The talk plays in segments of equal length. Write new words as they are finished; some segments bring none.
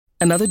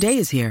Another day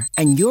is here,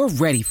 and you're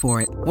ready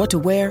for it. What to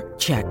wear?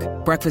 Check.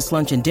 Breakfast,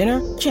 lunch, and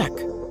dinner? Check.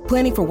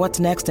 Planning for what's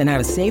next and how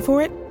to save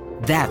for it?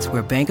 That's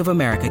where Bank of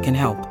America can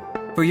help.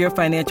 For your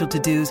financial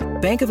to-dos,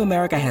 Bank of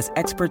America has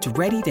experts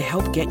ready to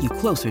help get you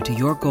closer to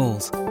your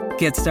goals.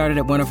 Get started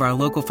at one of our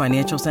local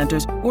financial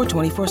centers or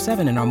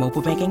 24/7 in our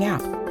mobile banking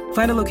app.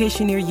 Find a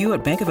location near you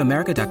at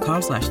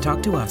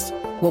bankofamerica.com/talktous.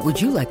 What would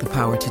you like the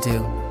power to do?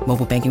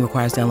 Mobile banking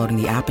requires downloading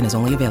the app and is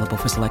only available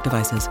for select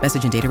devices.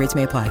 Message and data rates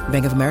may apply.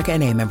 Bank of America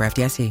N.A., member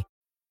FDIC.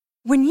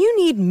 When you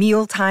need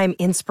mealtime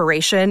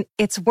inspiration,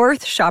 it's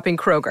worth shopping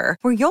Kroger,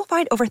 where you'll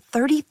find over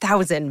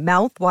 30,000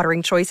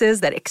 mouth-watering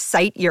choices that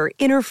excite your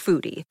inner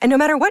foodie. And no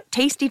matter what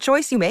tasty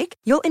choice you make,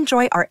 you'll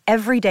enjoy our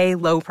everyday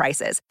low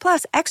prices,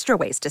 plus extra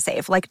ways to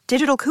save, like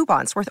digital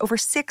coupons worth over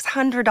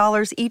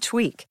 $600 each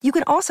week. You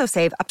can also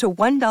save up to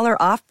 $1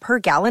 off per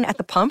gallon at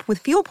the pump with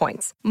fuel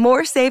points.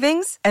 More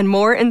savings and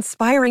more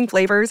inspiring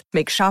flavors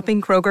make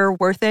shopping Kroger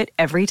worth it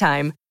every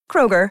time.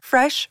 Kroger,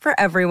 fresh for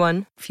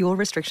everyone. Fuel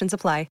restrictions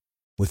apply.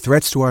 With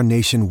threats to our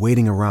nation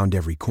waiting around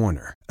every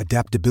corner,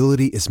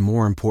 adaptability is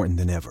more important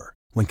than ever.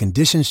 When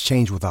conditions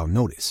change without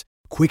notice,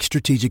 quick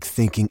strategic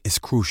thinking is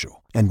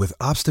crucial. And with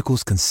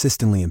obstacles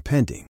consistently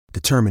impending,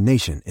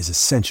 determination is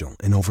essential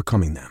in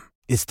overcoming them.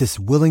 It's this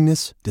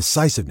willingness,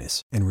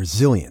 decisiveness, and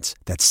resilience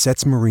that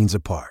sets Marines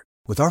apart.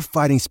 With our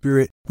fighting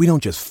spirit, we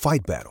don't just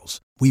fight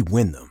battles, we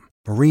win them.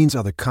 Marines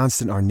are the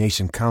constant our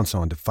nation counts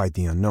on to fight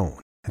the unknown.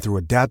 And through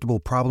adaptable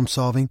problem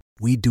solving,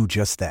 we do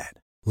just that.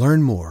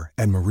 Learn more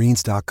at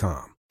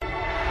marines.com.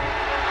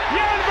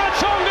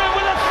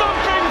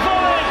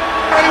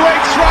 He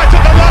waits right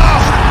at the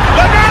last.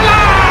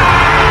 Lamela!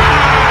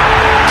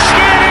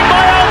 Steered in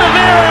by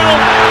Alderweireld,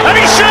 and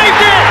he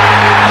saved it.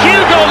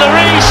 Hugo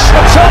Lloris,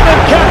 the Tottenham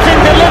captain,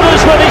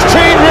 delivers when his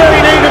team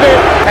really needed it.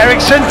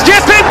 Eriksen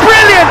dipping,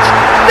 brilliant.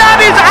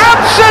 That is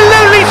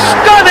absolutely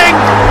stunning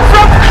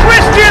from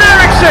Christian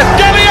Eriksen.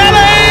 Dele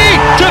Alli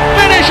to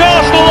finish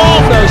Arsenal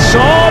off. No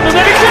Son, and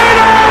then he's in.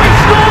 Oh, he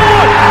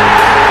scored.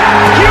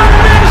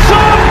 Heung-min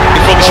Son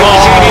from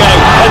Jorginho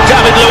and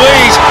David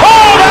Luiz.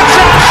 Oh, that's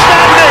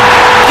outstanding.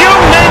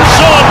 Heung-min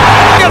Son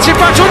gets it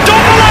back to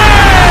Ndombele!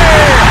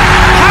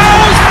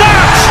 How's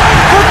that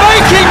for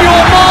making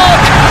your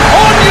mark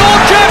on your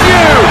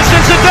debut?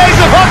 Since the days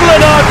of Hudl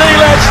and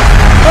Ardiles,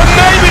 and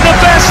maybe the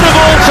best of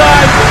all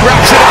time.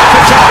 Wraps it up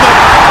for Tottenham.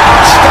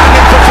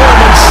 Outstanding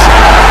performance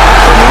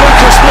from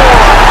Lucas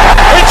Moura.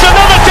 It's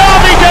another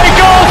Derby Day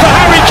goal for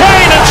Harry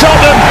Kane and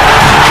Tottenham.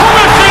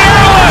 Cometh the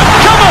hour,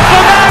 cometh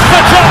the man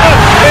for Tottenham.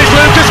 Here's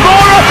Lucas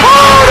Moura.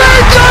 Oh,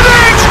 they've done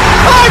it!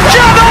 I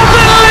cannot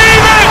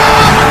believe it!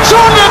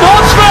 Tottenham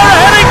Hotspur are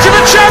heading to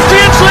the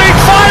Champions League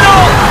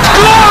final!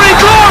 Glory,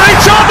 glory,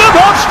 Tottenham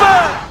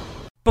Hotspur!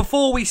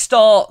 Before we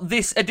start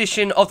this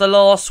edition of The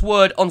Last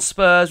Word on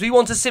Spurs, we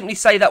want to simply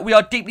say that we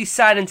are deeply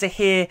saddened to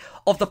hear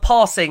of the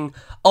passing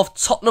of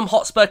Tottenham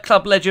Hotspur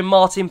club legend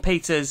Martin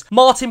Peters.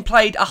 Martin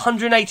played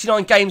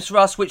 189 games for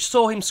us, which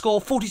saw him score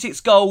 46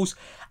 goals,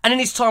 and in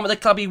his time at the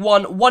club he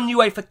won 1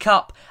 UEFA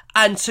Cup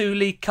and 2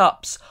 League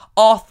Cups.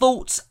 Our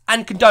thoughts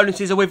and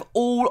condolences are with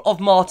all of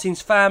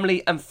Martin's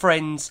family and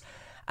friends,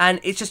 and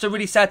it's just a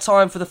really sad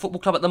time for the football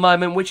club at the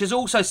moment, which has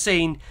also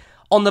seen,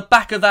 on the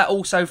back of that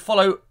also,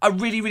 follow a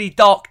really, really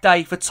dark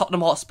day for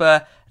Tottenham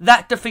Hotspur.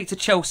 That defeat to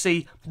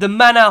Chelsea, the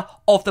manner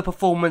of the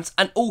performance,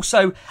 and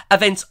also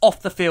events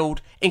off the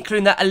field,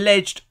 including that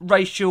alleged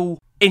racial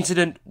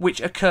incident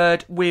which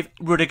occurred with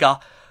Rudiger.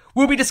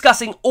 We'll be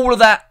discussing all of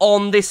that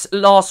on this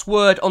Last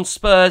Word on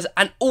Spurs,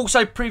 and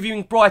also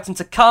previewing Brighton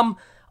to come.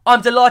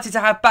 I'm delighted to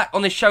have back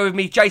on the show with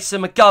me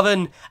Jason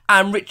McGovern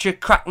and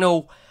Richard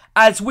Cracknell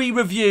as we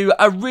review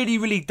a really,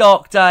 really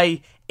dark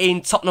day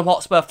in Tottenham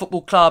Hotspur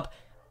Football Club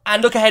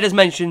and look ahead, as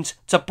mentioned,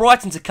 to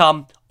Brighton to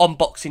come on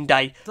Boxing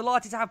Day.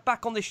 Delighted to have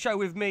back on this show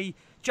with me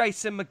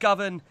Jason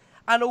McGovern,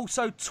 and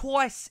also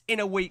twice in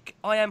a week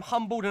I am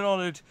humbled and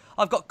honoured.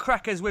 I've got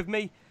Crackers with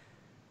me.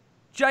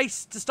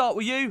 Jace, to start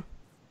with you,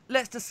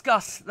 let's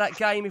discuss that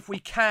game if we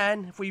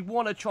can, if we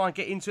want to try and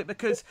get into it,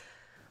 because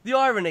the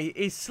irony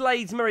is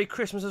Slade's Merry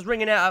Christmas is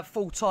ringing out at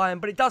full time,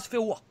 but it does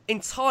feel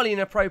entirely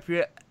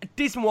inappropriate. A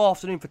dismal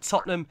afternoon for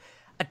Tottenham.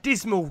 A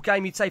dismal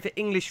game, you'd say, for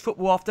English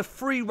football after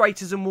 3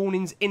 raters and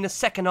warnings in the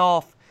second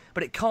half.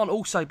 But it can't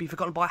also be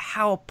forgotten by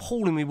how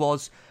appalling we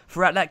was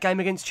throughout that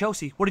game against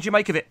Chelsea. What did you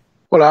make of it?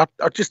 Well,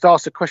 I just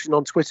asked a question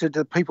on Twitter.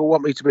 Do people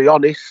want me to be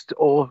honest,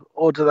 or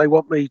do they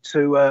want me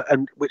to,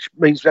 and which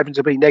means having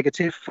to be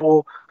negative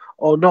or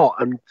not?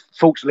 And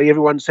fortunately,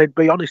 everyone said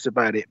be honest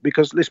about it,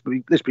 because let's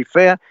be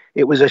fair,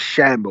 it was a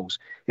shambles.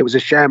 It was a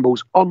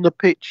shambles on the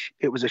pitch.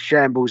 It was a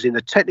shambles in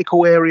the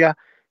technical area.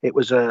 It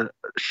was a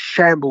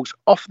shambles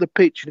off the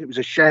pitch, and it was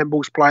a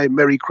shambles playing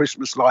Merry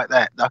Christmas like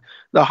that.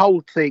 The whole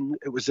thing,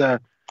 it was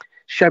a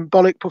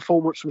shambolic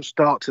performance from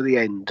start to the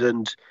end.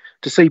 And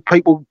to see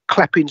people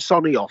clapping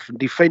Sonny off and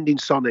defending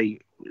Sonny,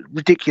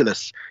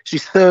 ridiculous. It's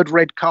his 3rd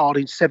red card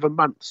in 7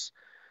 months.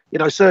 You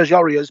know, Serge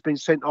Aurier has been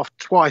sent off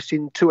twice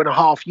in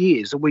 2.5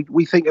 years, and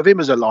we think of him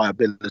as a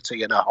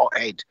liability and a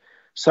hothead.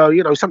 So,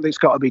 you know, something's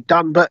got to be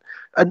done. But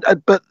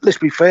let's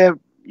be fair,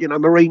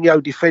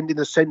 Mourinho defending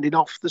the sending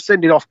off. The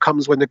sending off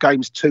comes when the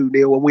game's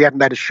 2-0 and we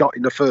hadn't had a shot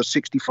in the first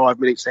 65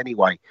 minutes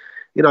anyway.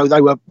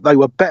 They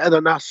were better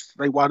than us.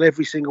 They won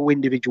every single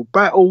individual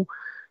battle.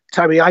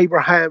 Tammy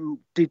Abraham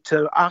did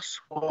to us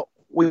what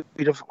we'd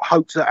have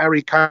hoped that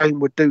Harry Kane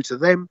would do to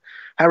them.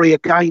 Harry,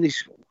 again,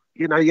 is,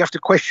 you have to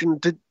question,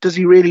 does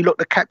he really look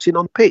the captain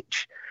on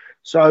pitch?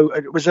 So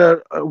it was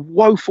a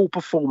woeful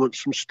performance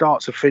from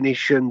start to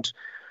finish, and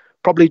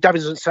probably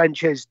Davinson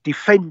Sanchez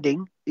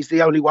defending is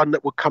the only one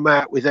that would come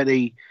out with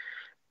any,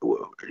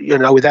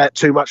 without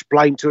too much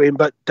blame to him.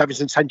 But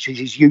Davinson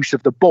Sanchez's use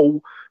of the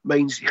ball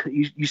means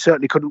you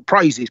certainly couldn't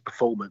praise his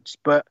performance.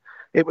 But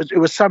it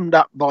was summed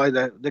up by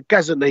the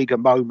Gazzaniga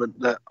moment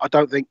that I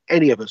don't think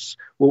any of us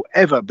will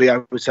ever be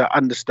able to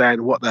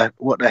understand what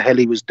the hell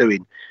he was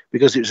doing,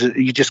 because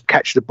you just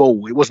catch the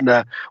ball.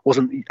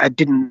 It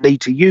didn't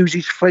need to use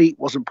his feet,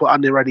 wasn't put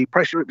under any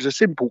pressure. It was a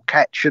simple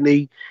catch, and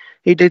he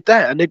did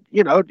that, and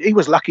he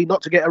was lucky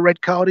not to get a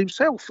red card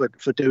himself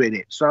for doing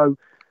it. So,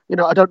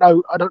 I don't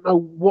know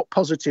what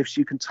positives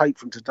you can take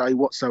from today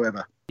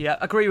whatsoever. Yeah,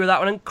 agree with that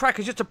one. And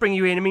Crackers, just to bring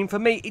you in, I mean, for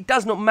me, it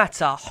does not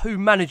matter who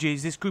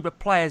manages this group of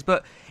players,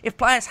 but if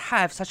players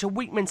have such a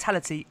weak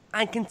mentality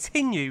and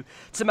continue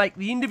to make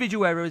the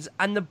individual errors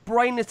and the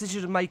brainless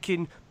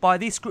decision-making by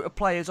this group of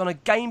players on a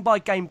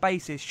game-by-game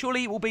basis,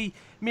 surely it will be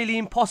merely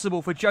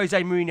impossible for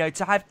Jose Mourinho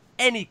to have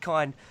any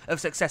kind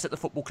of success at the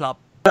football club.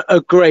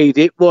 Agreed.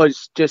 It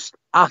was just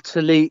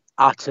utterly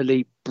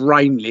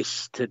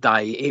brainless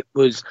today. It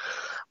was...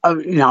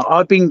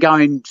 I've been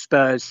going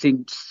Spurs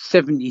since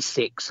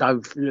 76,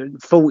 so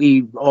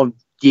 40 odd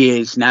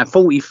years now,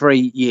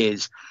 43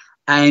 years.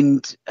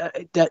 And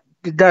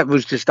that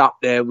was just up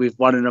there with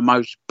one of the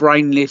most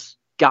brainless,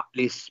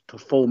 gutless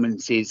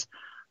performances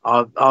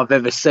I've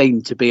ever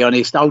seen, to be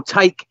honest. I'll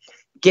take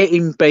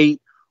getting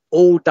beat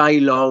all day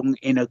long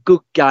in a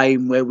good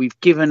game where we've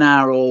given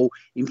our all.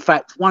 In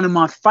fact, one of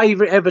my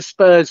favourite ever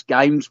Spurs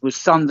games was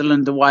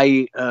Sunderland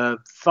away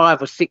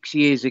 5 or 6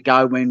 years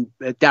ago when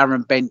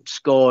Darren Bent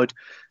scored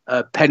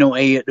a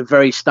penalty at the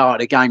very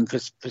start of the game for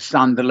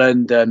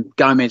Sunderland,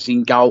 Gomez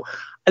in goal.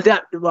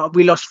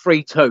 We lost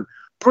 3-2.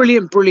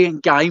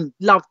 Brilliant game.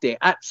 Loved it.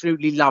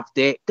 Absolutely loved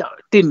it.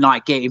 Didn't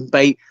like getting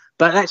beat.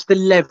 But that's the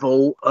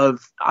level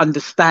of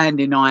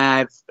understanding I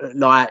have,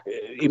 like,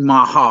 in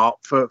my heart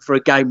for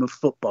a game of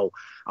football.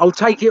 I'll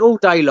take it all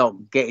day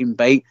long, getting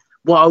beat.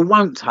 What I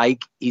won't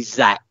take is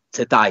that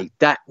today.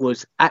 That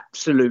was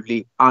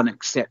absolutely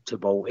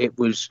unacceptable. It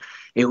was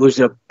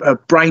a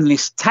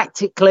brainless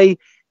tactically.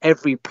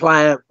 Every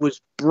player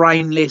was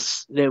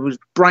brainless. There was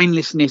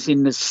brainlessness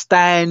in the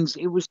stands.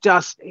 It was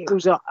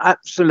an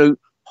absolute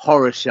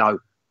horror show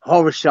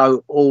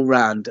all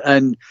round.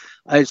 And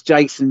as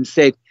Jason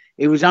said,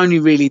 it was only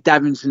really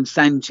Davinson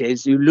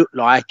Sanchez who looked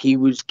like he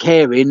was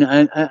caring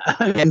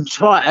and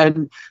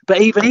trying,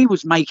 but even he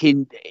was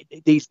making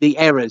the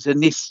errors.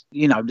 And this,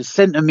 the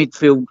centre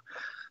midfield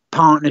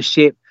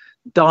partnership,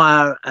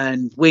 Dyer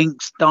and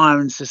Winks, Dyer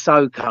and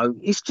Sissoko,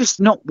 it's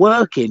just not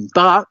working.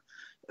 But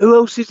who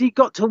else has he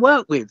got to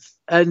work with?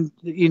 And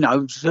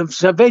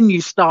so then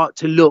you start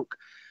to look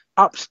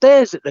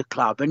upstairs at the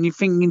club, and you're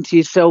thinking to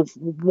yourself,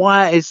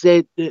 why has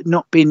there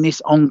not been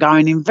this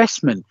ongoing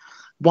investment?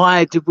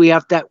 Why did we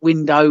have that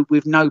window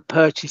with no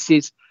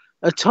purchases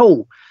at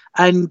all?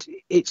 And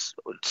it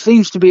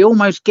seems to be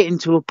almost getting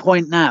to a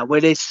point now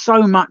where there's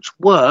so much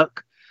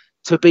work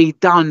to be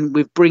done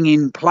with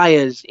bringing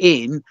players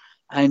in.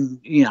 And,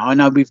 I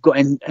know we've got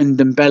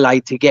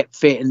Ndombele to get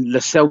fit, and Lo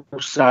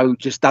Celso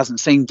just doesn't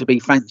seem to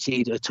be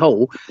fancied at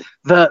all.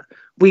 But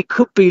we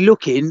could be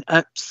looking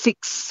at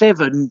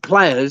 6-7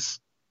 players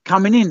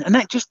coming in, and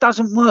that just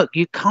doesn't work.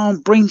 You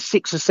can't bring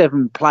 6 or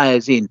 7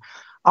 players in.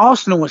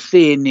 Arsenal are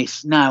seeing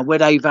this now, where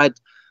they've had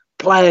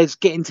players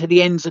getting to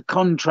the ends of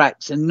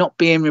contracts and not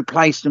being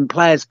replaced, and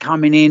players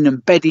coming in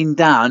and bedding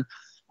down,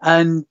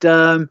 and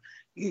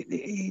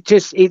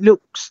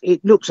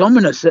it looks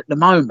ominous at the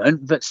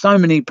moment. But so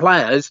many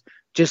players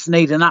just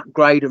need an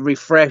upgrade, a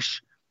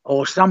refresh,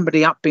 or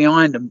somebody up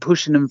behind them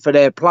pushing them for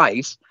their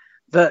place.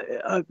 But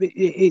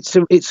it's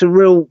a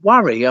real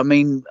worry. I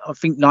mean, I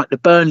think like the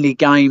Burnley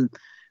game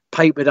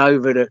papered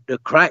over the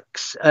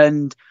cracks,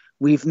 and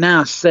we've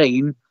now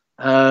seen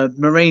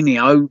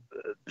Mourinho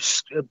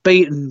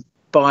beaten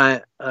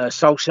by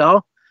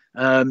Solskjaer,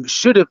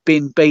 should have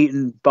been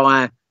beaten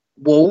by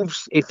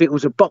Wolves. If it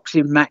was a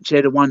boxing match,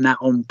 they'd have won that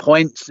on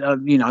points.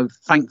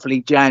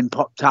 Thankfully Jan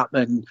popped up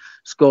and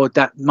scored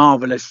that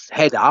marvellous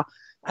header.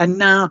 And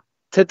now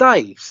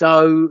today.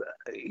 So,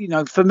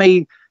 for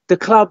me, the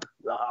club,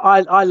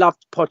 I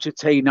loved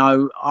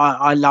Pochettino.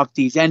 I loved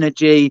his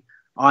energy.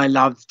 I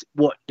loved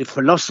what the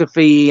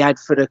philosophy he had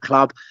for the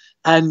club.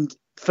 And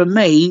for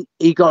me,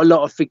 he got a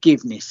lot of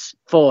forgiveness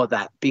for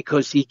that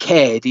because he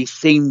cared. He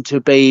seemed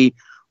to be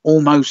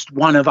almost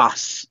one of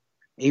us.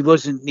 He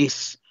wasn't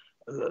this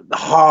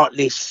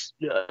heartless,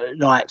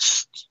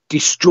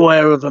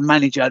 destroyer of a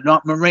manager.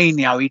 Like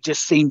Mourinho, he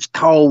just seems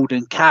cold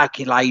and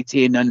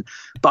calculating.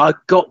 But I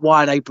got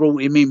why they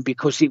brought him in,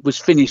 because it was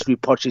finished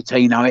with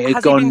Pochettino.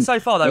 Has he been so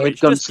far, though, Rich?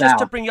 Just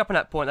to bring you up on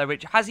that point, though,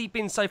 Rich, has he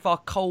been so far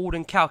cold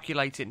and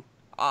calculating?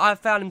 I've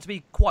found him to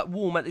be quite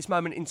warm at this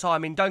moment in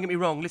time. And don't get me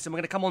wrong, listen, we're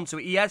going to come on to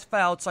it. He has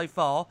failed so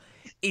far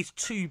his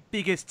two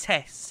biggest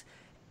tests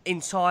in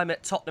time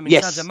at Tottenham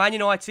in terms of Man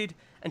United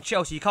and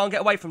Chelsea. You can't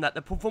get away from that.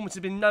 The performance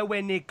has been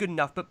nowhere near good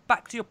enough. But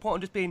back to your point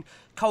of just being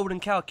cold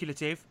and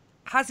calculative,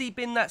 has he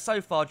been that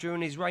so far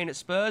during his reign at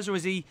Spurs, or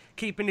is he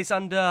keeping this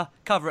under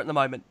cover at the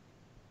moment?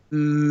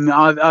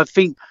 I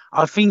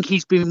think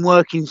he's been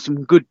working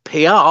some good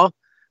PR,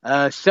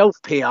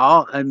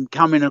 self-PR, and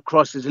coming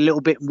across as a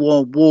little bit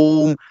more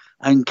warm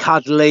and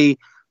cuddly.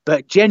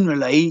 But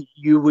generally,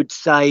 you would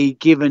say,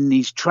 given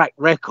his track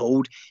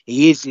record,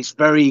 he is this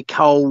very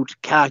cold,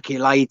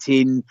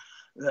 calculating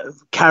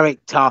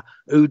character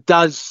who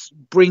does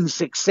bring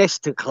success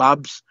to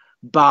clubs,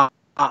 but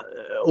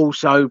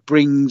also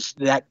brings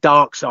that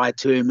dark side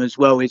to him as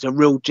well. He's a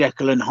real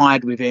Jekyll and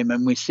Hyde with him,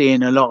 and we're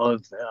seeing a lot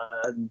of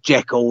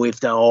Jekyll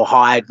or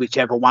Hyde,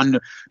 whichever one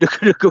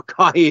the good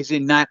guy is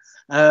in that.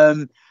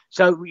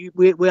 So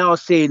we are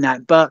seeing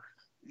that, but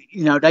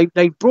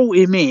they brought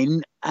him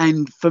in,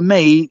 and for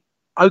me,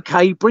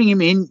 okay, bring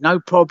him in, no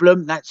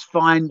problem, that's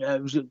fine.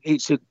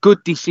 It's a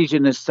good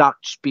decision as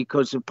such,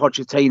 because of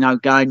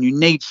Pochettino going. You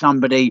need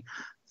somebody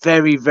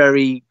very,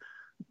 very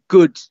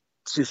good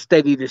to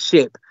steady the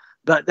ship.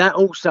 But that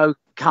also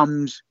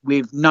comes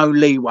with no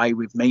leeway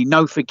with me,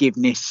 no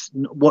forgiveness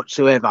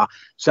whatsoever.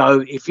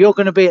 So if you're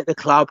going to be at the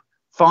club,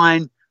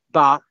 fine,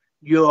 but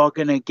you are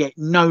going to get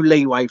no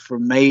leeway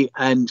from me.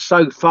 And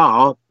so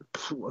far,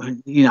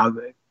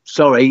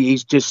 sorry,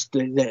 he's just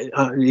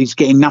he's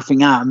getting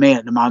nothing out of me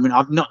at the moment.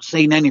 I've not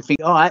seen anything.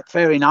 All right,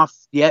 fair enough.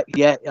 Yeah,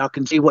 I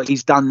can see what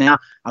he's done now.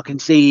 I can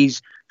see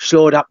he's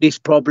shored up this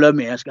problem.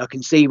 I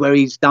can see where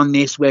he's done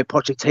this where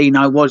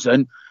Pochettino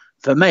wasn't.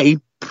 For me,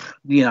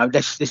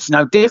 it's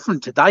no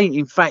different today.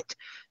 In fact,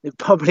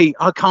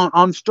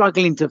 I'm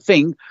struggling to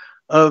think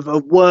of a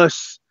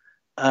worse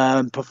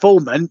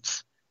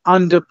performance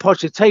under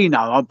Pochettino.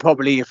 I'd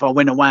probably, if I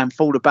went away and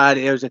thought about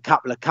it, there was a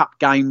couple of cup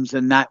games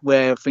and that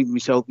where I think to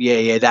myself,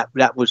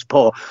 that was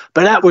poor.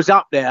 But that was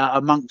up there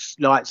amongst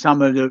like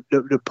some of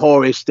the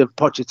poorest of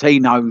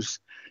Pochettino's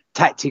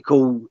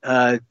tactical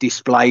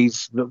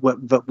displays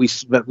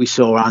that we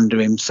saw under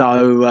him.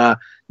 So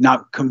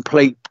no,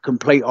 complete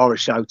horror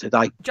show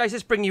today. Jace,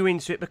 let's bring you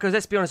into it, because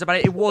let's be honest about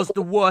it, it was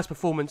the worst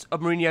performance of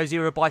Mourinho's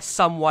era by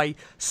some way.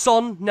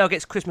 Son now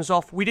gets Christmas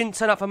off. We didn't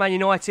turn up for Man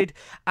United,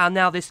 and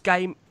now this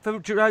game. For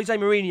Jose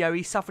Mourinho,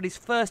 he suffered his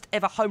first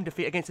ever home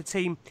defeat against a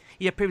team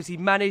he had previously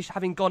managed,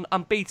 having gone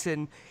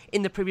unbeaten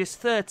in the previous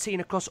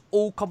 13 across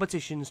all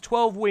competitions.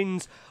 12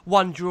 wins,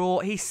 1 draw.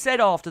 He said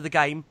after the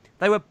game,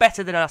 they were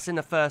better than us in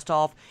the first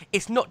half.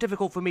 It's not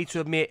difficult for me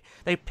to admit.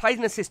 They played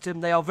in a system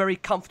they are very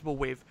comfortable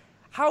with.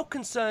 How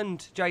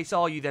concerned, Jace,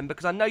 are you then?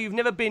 Because I know you've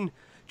never been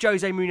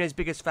Jose Mourinho's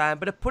biggest fan,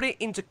 but to put it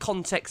into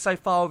context so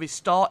far of his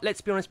start, let's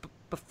be honest,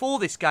 before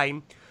this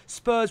game,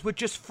 Spurs were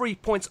just 3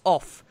 points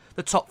off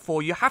the top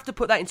 4. You have to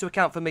put that into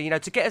account for me.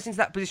 To get us into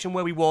that position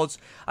where he was,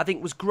 I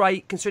think was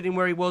great, considering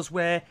where he was,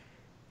 where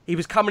he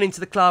was coming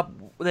into the club.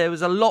 There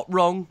was a lot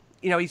wrong.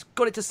 He's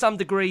got it to some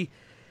degree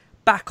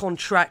back on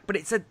track, but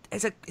it's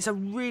a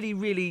really,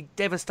 really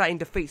devastating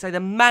defeat. So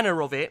the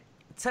manner of it,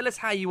 tell us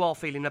how you are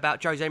feeling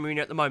about Jose Mourinho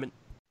at the moment.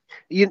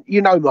 You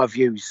know my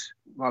views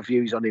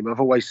on him.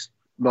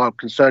 My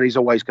concern is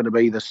always going to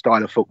be the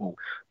style of football.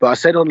 But I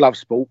said on Love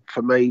Sport,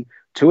 for me,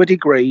 to a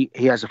degree,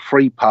 he has a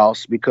free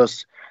pass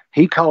because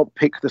he can't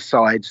pick the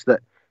sides that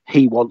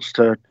he wants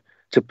to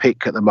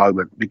pick at the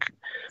moment.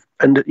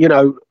 And,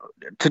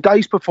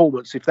 today's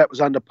performance, if that was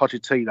under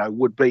Pochettino,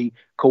 would be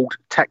called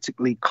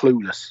tactically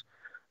clueless.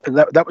 And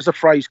that was a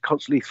phrase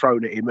constantly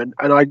thrown at him. And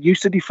I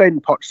used to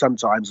defend Poch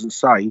sometimes and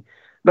say,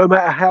 no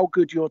matter how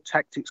good your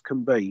tactics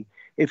can be,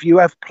 if you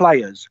have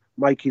players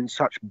making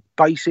such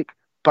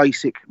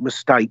basic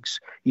mistakes,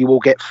 you will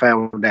get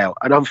found out.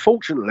 And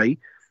unfortunately,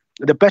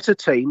 the better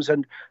teams,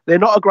 and they're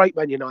not a great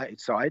Man United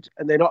side,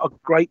 and they're not a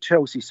great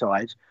Chelsea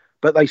side,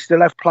 but they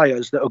still have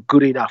players that are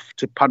good enough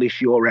to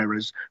punish your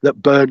errors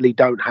that Burnley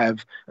don't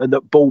have, and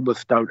that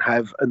Bournemouth don't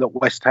have, and that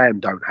West Ham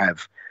don't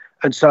have.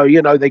 And so,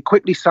 they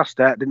quickly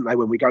sussed out, didn't they,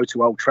 when we go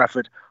to Old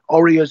Trafford?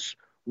 Aurier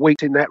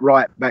weak in that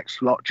right back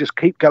slot. Just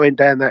keep going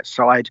down that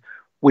side.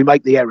 We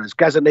make the errors.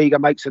 Gazzaniga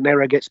makes an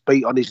error, gets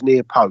beat on his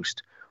near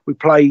post. We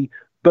play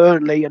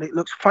Burnley, and it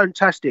looks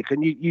fantastic.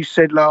 And you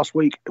said last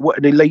week what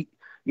an elite,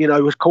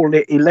 was calling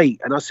it elite.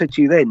 And I said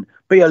to you then,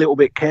 be a little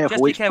bit careful.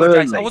 Just be careful,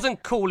 Jason. I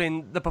wasn't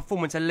calling the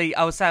performance elite.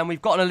 I was saying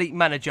we've got an elite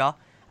manager,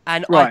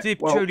 and right, I did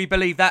truly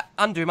believe that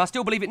under him. I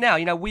still believe it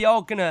now. We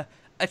are going to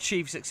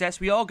achieve success.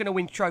 We are going to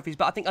win trophies,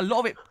 but I think a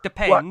lot of it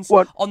depends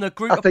on the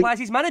group of players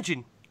he's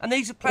managing. And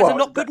these players are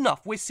not good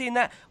enough. We're seeing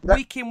that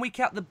week in,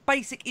 week out, the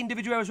basic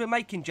individual errors we're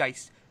making,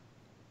 Jace.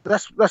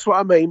 That's what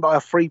I mean by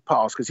a free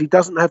pass, because he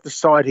doesn't have the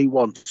side he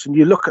wants. And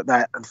you look at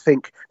that and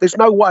think, there's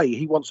no way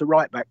he wants a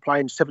right-back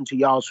playing 70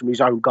 yards from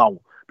his own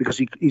goal, because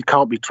he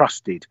can't be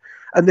trusted.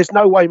 And there's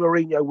no way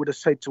Mourinho would have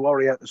said to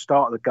Aurier at the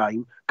start of the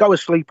game, go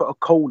asleep at a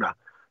corner.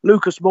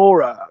 Lucas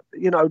Moura,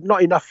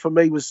 not enough for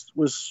me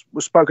was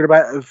spoken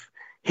about of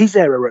his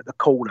error at the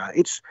corner.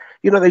 It's,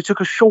 they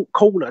took a short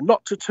corner,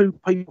 not to two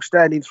people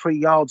standing 3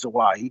 yards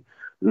away.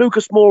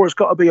 Lucas Moura's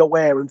got to be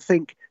aware and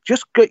think,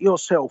 just get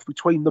yourself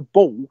between the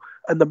ball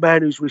and the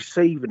man who's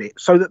receiving it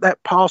so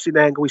that passing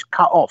angle is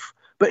cut off.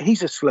 But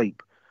he's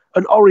asleep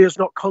and Aurier's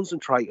not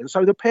concentrating.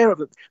 So the pair of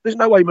them, there's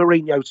no way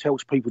Mourinho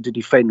tells people to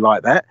defend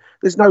like that.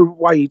 There's no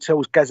way he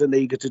tells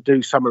Gazzaniga to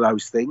do some of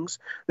those things.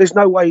 There's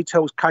no way he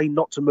tells Kane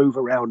not to move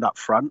around up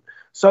front.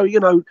 So,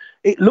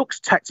 it looks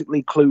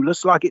tactically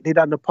clueless like it did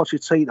under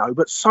Pochettino,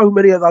 but so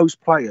many of those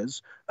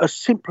players are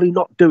simply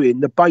not doing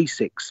the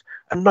basics.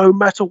 And no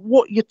matter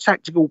what your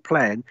tactical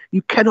plan,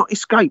 you cannot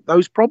escape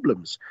those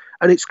problems.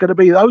 And it's going to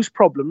be those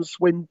problems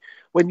when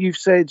you've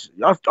said,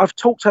 I've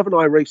talked, haven't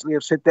I, recently,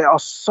 I've said there are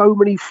so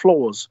many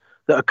flaws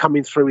that are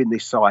coming through in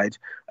this side.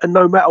 And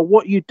no matter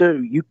what you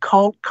do, you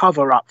can't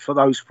cover up for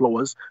those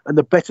flaws, and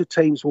the better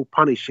teams will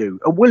punish you.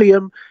 And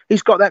William,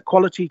 he's got that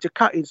quality to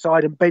cut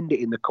inside and bend it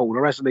in the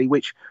corner, hasn't he?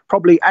 Which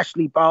probably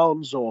Ashley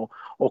Barnes or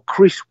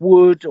Chris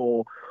Wood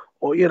or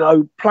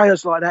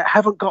players like that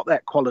haven't got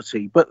that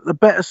quality. But the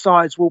better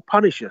sides will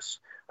punish us.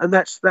 And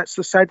that's the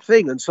sad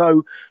thing. And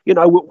so,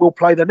 we'll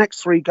play the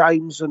next 3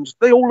 games, and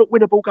they all look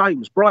winnable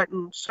games.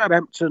 Brighton,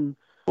 Southampton,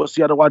 what's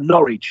the other one?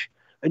 Norwich.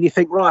 And you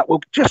think, right,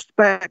 we'll just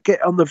about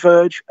get on the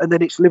verge, and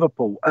then it's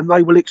Liverpool, and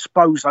they will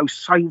expose those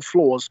same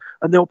flaws,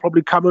 and they'll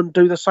probably come and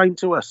do the same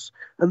to us.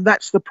 And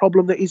that's the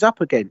problem that he's up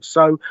against.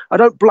 So I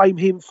don't blame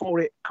him for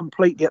it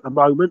completely at the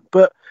moment,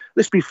 but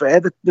let's be fair,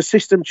 the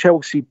system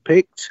Chelsea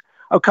picked,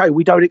 okay,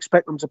 we don't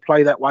expect them to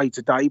play that way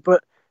today,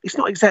 but it's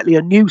not exactly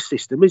a new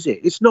system, is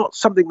it? It's not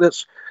something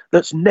that's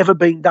never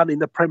been done in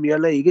the Premier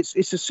League.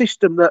 It's a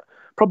system that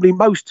probably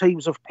most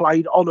teams have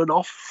played on and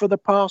off for the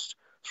past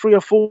 3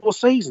 or 4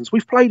 seasons.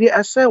 We've played it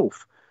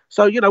ourselves.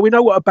 So, we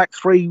know what a back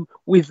 3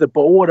 with the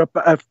ball and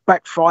a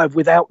back 5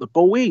 without the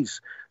ball is.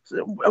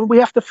 And we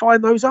have to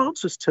find those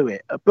answers to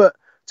it. But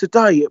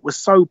today it was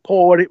so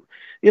poor. And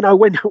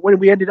when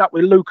we ended up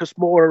with Lucas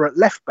Moura at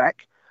left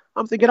back,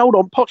 I'm thinking, hold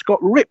on, Poch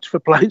got ripped for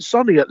playing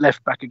Sonny at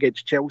left back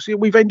against Chelsea.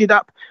 And we've ended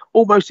up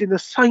almost in the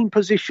same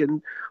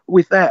position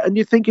with that. And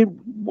you're thinking,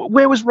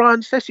 where was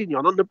Ryan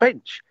Sessegnon on the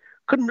bench?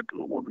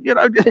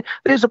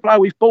 There's a player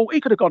we've bought.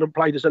 He could have gone and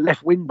played as a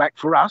left wing back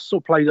for us,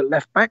 or played at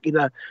left back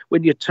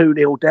when you're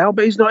 2-0 down,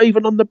 but he's not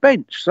even on the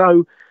bench.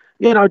 So,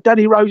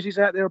 Danny Rose is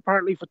out there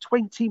apparently for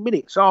 20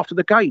 minutes after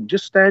the game,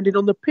 just standing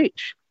on the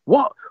pitch.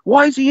 What?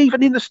 Why is he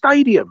even in the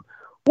stadium?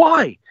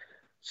 Why?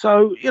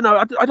 So,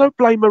 I don't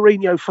blame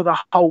Mourinho for the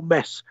whole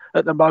mess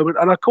at the moment.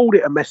 And I called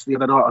it a mess the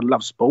other night on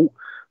Love Sport.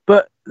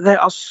 But there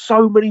are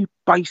so many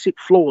basic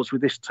flaws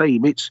with this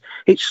team.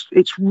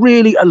 It's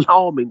really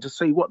alarming to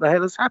see what the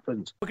hell has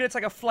happened. We're going to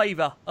take a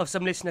flavour of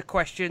some listener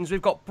questions.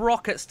 We've got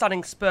Brock at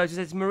Stunning Spurs who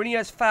says Mourinho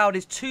has failed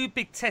his 2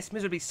 big tests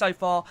miserably so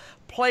far.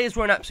 Players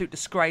were an absolute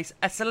disgrace.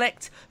 A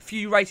select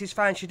few racist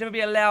fans should never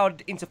be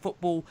allowed into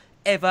football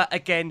ever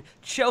again.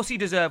 Chelsea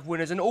deserve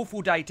winners. An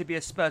awful day to be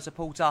a Spurs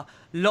supporter.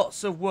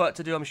 Lots of work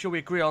to do. I'm sure we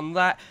agree on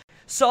that.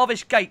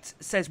 Sarvish Gates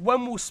says,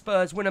 when will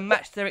Spurs win a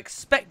match they're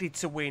expected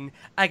to win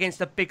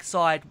against a big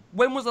side?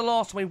 When was the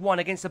last time we won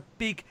against a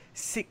big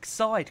 6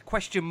 side? ?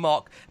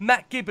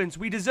 Matt Gibbons,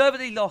 we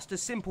deservedly lost,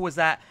 as simple as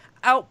that.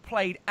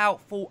 Outplayed,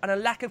 outfought, and a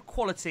lack of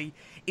quality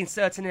in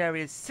certain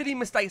areas. Silly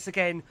mistakes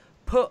again.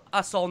 Put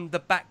us on the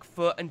back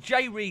foot. And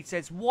Jay Reid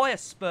says, why are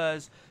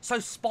Spurs so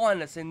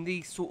spineless in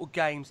these sort of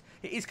games?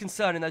 It is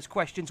concerning, those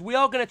questions. We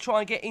are going to try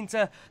and get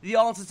into the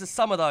answers to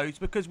some of those,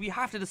 because we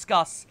have to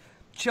discuss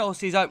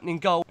Chelsea's opening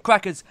goal.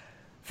 Crackers,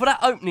 for that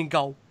opening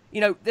goal,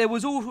 there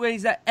was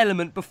always that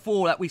element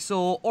before that we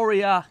saw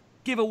Aurier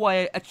give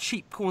away a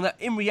cheap corner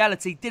that in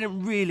reality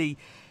didn't really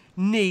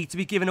need to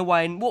be given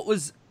away. And what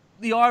was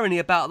the irony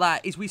about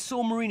that is we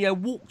saw Mourinho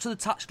walk to the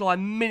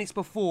touchline minutes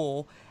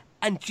before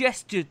and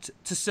gestured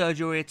to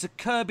Sergio Aurier to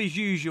curb his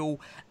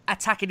usual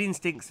attacking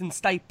instincts and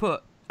stay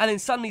put. And then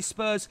suddenly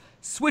Spurs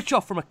switch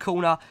off from a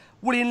corner.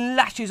 Willian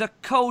lashes a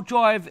cold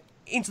drive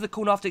into the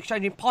corner after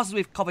exchanging passes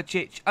with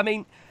Kovacic. I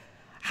mean,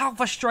 how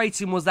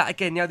frustrating was that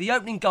again? The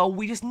opening goal,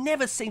 we just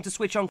never seemed to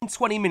switch on in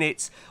 20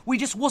 minutes. We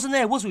just wasn't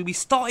there, was we? We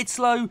started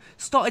slow,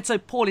 started so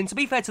poorly. And to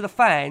be fair to the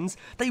fans,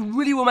 they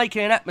really were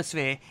making an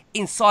atmosphere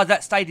inside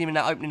that stadium in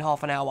that opening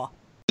half an hour.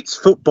 It's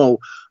football.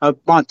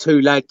 My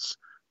 2 lads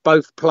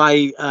both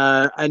play,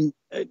 and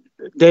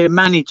their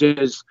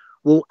managers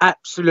will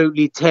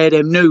absolutely tear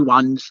them new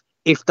ones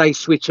if they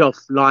switch off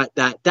like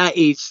that.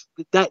 That's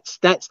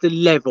the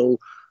level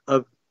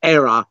of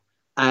error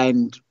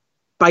and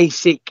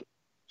basic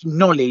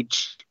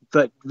knowledge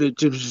that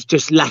was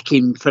just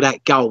lacking for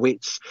that goal.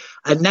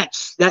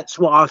 That's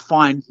what I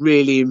find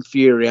really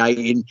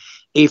infuriating.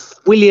 If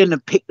Willian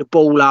had picked the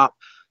ball up,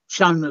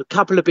 shown a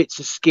couple of bits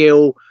of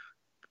skill,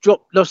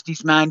 lost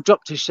his man,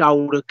 dropped his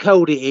shoulder,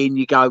 curled it in.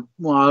 You go,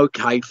 well,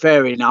 okay,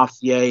 fair enough.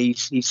 Yeah,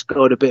 he's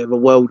got a bit of a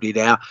worldie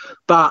there.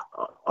 But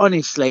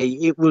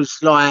honestly, it was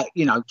like,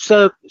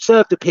 serve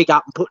the pig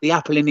up and put the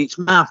apple in its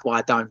mouth.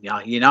 Why don't you?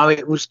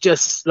 It was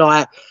just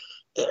like,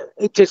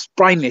 it just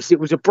brainless. It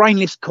was a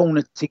brainless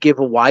corner to give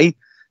away.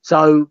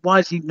 So why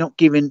is he not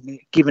given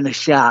a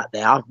shout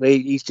there?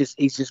 He's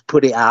just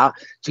put it out.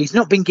 So he's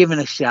not been given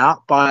a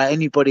shout by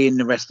anybody in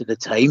the rest of the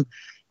team.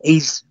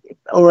 He's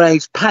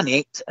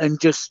panicked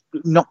and just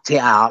knocked it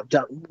out.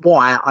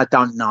 Why, I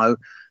don't know.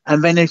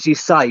 And then, as you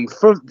say,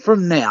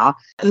 from there,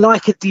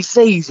 like a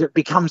disease that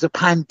becomes a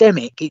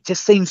pandemic, it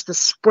just seems to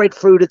spread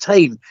through the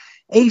team.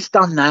 He's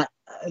done that.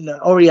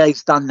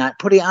 Aurier's done that.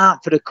 Put it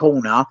out for the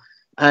corner.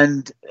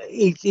 And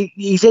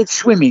he's head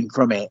swimming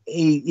from it.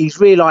 He's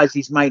realised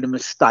he's made a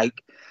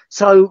mistake.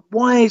 So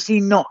why is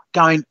he not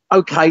going,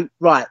 okay,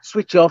 right,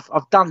 switch off,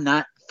 I've done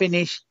that,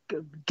 finish,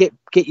 get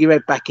your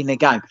head back in the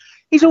game.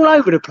 He's all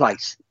over the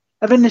place.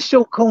 And then the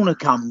short corner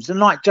comes, and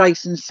like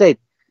Jason said,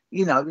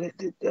 he's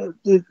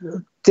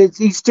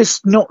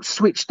just not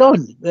switched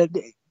on.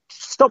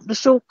 Stop the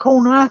short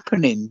corner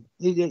happening.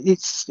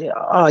 It's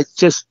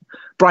just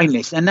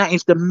brainless, and that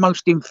is the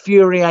most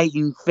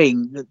infuriating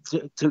thing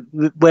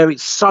where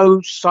it's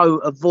so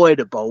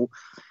avoidable,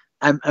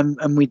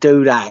 and we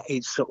do that.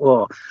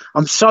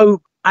 I'm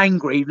so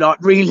angry, like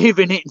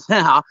reliving it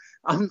now.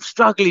 I'm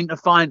struggling to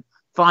find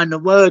the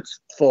words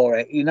for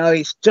it.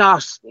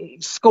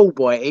 It's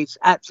schoolboy.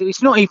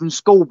 It's not even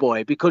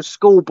schoolboy, because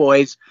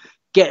schoolboys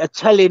get a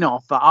telling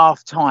off at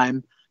half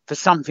time for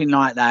something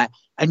like that,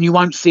 and you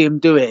won't see them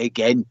do it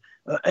again.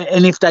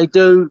 And if they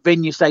do,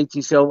 then you say to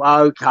yourself,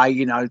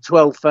 okay,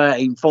 12,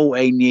 13,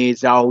 14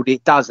 years old,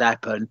 it does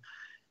happen.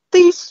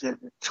 These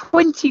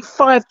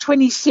 25,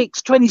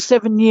 26,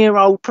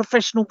 27-year-old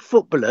professional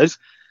footballers,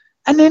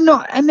 and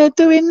they're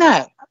doing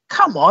that.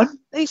 Come on.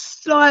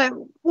 It's like,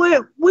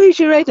 where's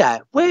your head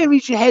at? Where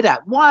is your head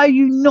at? Why are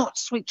you not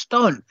switched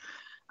on?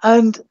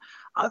 And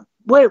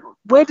where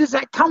does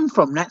that come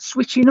from? That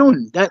switching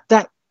on,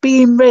 that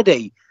being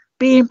ready,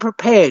 being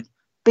prepared,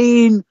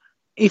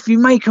 if you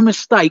make a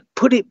mistake,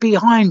 put it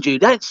behind you.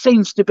 That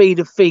seems to be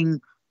the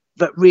thing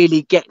that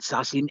really gets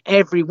us in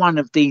every one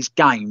of these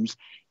games,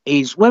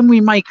 is when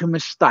we make a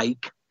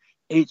mistake,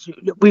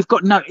 we've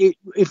got no,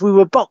 if we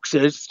were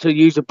boxers, to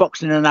use a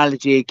boxing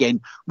analogy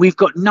again, we've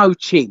got no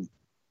chin.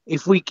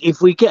 If we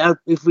get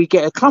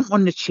a clump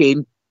on the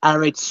chin,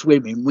 our head's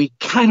swimming. We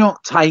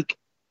cannot take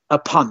a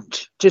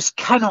punch, just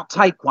cannot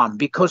take one,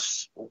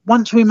 because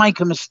once we make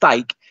a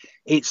mistake,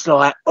 it's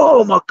like,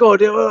 oh my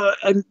God,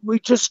 and we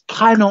just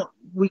cannot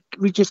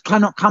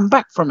come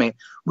back from it.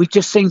 We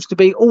just seems to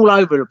be all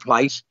over the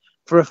place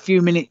for a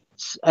few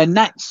minutes, and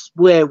that's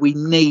where we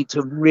need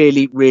to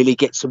really, really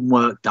get some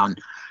work done.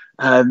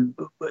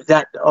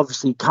 That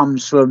obviously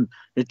comes from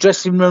the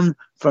dressing room,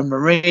 from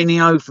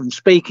Mourinho, from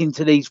speaking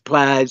to these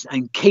players,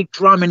 and keep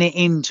drumming it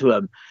into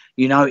them.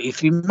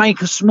 If you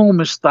make a small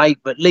mistake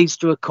that leads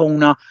to a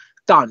corner,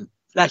 done.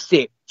 That's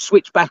it.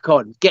 Switch back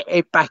on. Get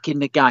it back in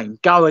the game.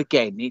 Go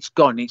again. It's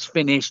gone. It's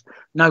finished.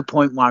 No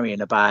point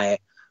worrying about it.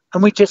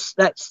 And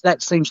that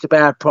seems to be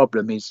our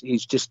problem, is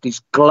just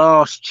this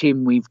glass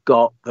chin we've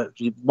got, that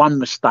one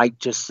mistake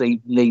just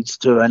leads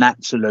to an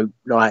absolute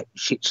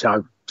shit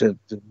show. That's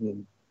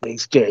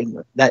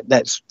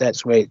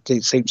where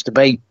it seems to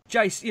be.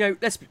 Jace,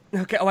 let's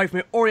get away from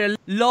it. Aurier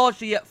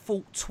largely at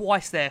fault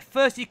twice there.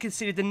 First, he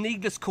considered the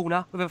needless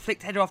corner with a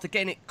flicked header after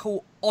getting it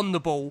caught on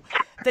the ball.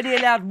 Then he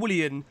allowed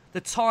Willian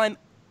the time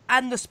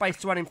and the space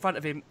to run in front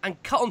of him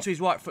and cut onto his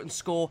right foot and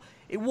score.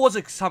 It was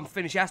a some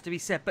finish, it has to be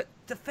said, but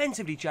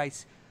defensively,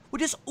 Jace, we're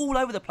just all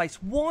over the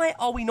place. Why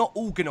are we not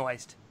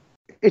organised?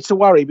 It's a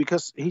worry,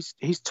 because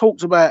he's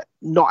talked about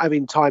not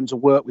having time to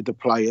work with the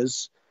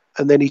players,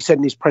 and then he said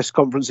in his press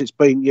conference it's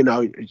been,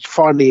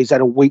 finally he's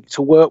had a week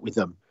to work with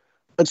them.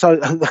 And so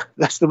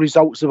that's the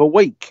results of a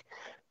week.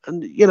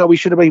 And, we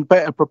should have been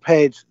better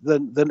prepared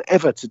than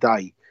ever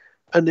today.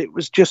 And it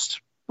was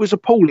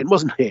appalling,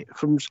 wasn't it?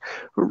 From,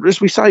 as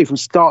we say, from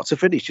start to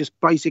finish, just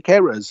basic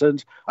errors.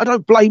 And I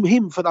don't blame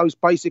him for those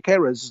basic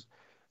errors.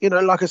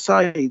 Like I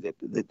say,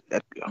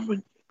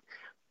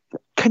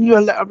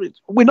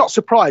 we're not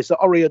surprised that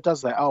Aurier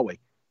does that, are we?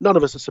 None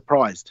of us are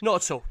surprised.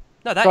 Not at all.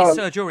 No, that is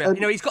Serge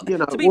Aurier. He's got,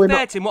 to be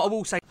fair to him, what I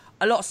will say,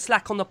 a lot of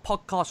slack on the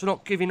podcast for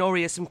not giving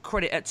Aurier some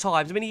credit at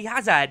times. I mean, he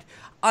has had,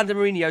 under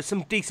Mourinho,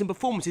 some decent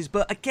performances.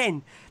 But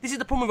again, this is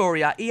the problem with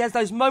Aurier. He has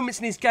those moments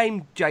in his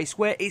game, Jace,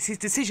 where it's his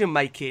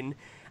decision-making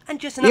and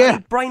just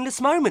another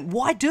brainless moment.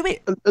 Why do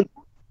it?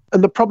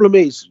 And the problem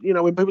is,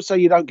 when people say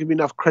you don't give him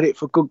enough credit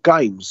for good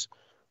games,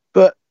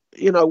 but,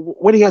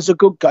 when he has a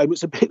good game,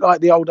 it's a bit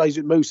like the old days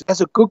with Moose. He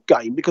has a good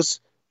game because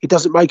he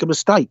doesn't make a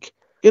mistake.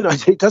 He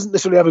doesn't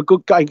necessarily have a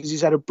good game because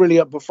he's had a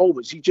brilliant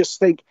performance. You just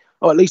think,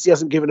 at least he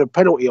hasn't given a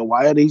penalty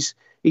away, and he's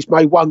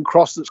made one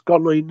cross that's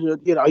gone in,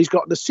 he's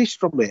got an assist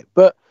from it.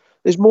 But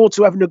there's more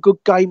to having a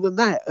good game than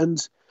that.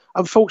 And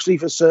unfortunately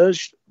for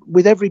Serge,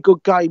 with every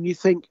good game, you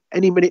think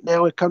any minute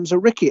now it comes a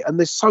ricket. And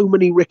there's so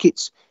many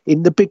rickets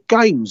in the big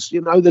games. The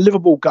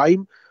Liverpool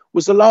game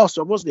was the last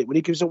one, wasn't it? When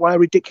he gives away a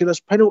ridiculous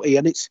penalty.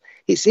 And it's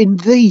in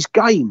these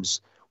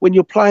games when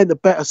you're playing the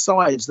better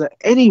sides that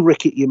any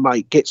ricket you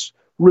make gets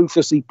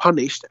ruthlessly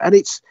punished. And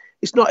it's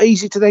not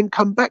easy to then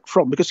come back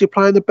from because you're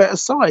playing the better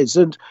sides.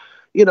 And,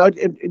 you know,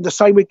 in the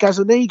same with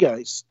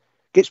Gazzaniga,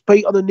 gets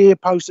beat on the near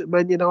post at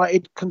Man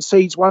United,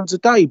 concedes ones a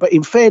day. But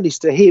in fairness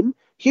to him,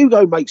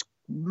 Hugo makes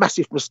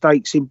massive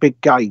mistakes in big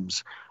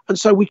games. And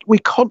so we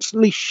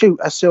constantly shoot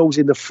ourselves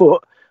in the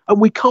foot,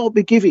 and we can't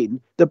be giving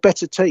the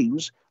better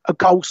teams a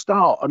goal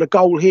start and a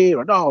goal here.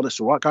 And, that's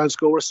all right, go and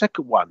score a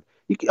second one.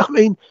 I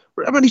mean,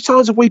 how many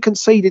times have we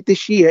conceded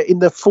this year in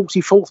the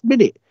 44th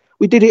minute?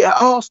 We did it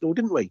at Arsenal,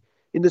 didn't we?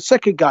 In the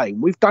second game,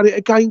 we've done it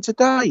again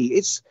today.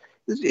 It's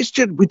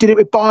just, we did it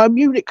with Bayern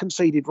Munich,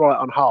 conceded right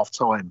on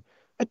half-time.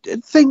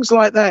 And things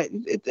like that.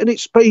 And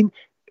it's been...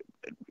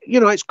 You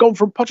know, it's gone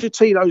from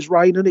Pochettino's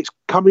reign and it's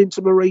come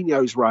into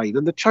Mourinho's reign.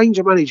 And the change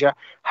of manager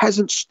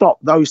hasn't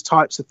stopped those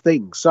types of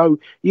things. So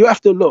you have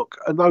to look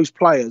at those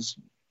players.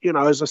 You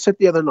know, as I said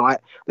the other night,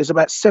 there's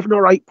about 7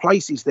 or 8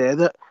 places there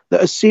that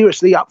are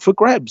seriously up for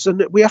grabs.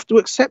 And we have to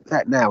accept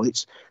that now.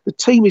 The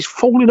team is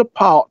falling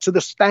apart to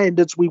the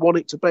standards we want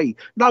it to be.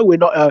 No, we're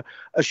not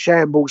a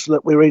shambles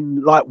that we're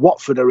in like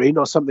Watford are in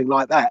or something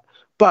like that.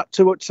 But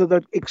to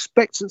the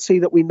expectancy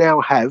that we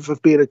now have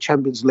of being a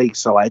Champions League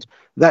side,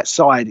 that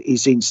side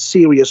is in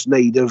serious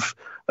need of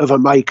a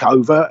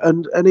makeover,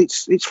 and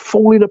it's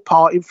falling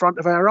apart in front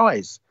of our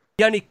eyes.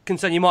 The only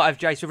concern you might have,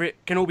 Jace, whether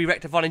it can all be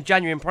rectified in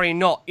January and probably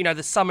not. You know,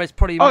 the summer is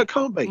probably... Oh, it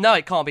can't be. No,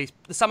 it can't be.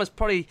 The summer's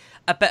probably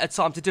a better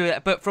time to do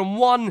it. But from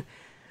one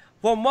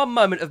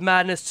moment of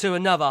madness to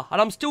another,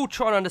 and I'm still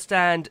trying to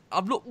understand...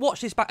 I've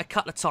watched this back a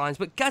couple of times,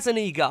 but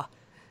Gazzaniga,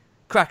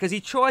 crackers, he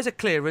tries a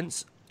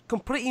clearance...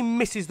 completely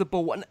misses the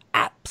ball and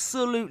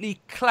absolutely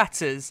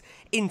clatters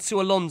into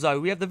Alonso.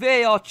 We have the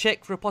VAR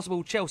check for a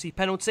possible Chelsea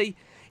penalty.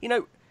 You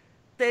know,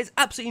 there's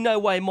absolutely no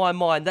way in my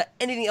mind that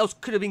anything else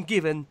could have been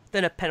given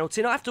than a penalty.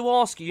 And I have to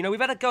ask you,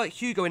 we've had a go at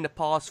Hugo in the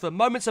past for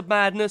moments of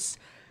madness,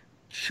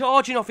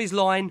 charging off his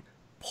line,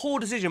 poor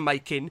decision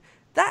making.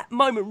 That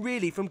moment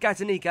really from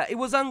Gazzaniga, it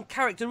was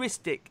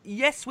uncharacteristic.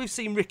 Yes, we've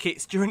seen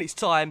rickets during its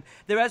time.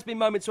 There has been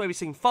moments where we've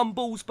seen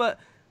fumbles, but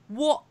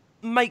what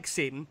makes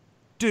him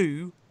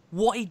do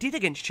what he did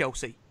against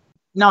Chelsea?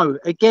 No,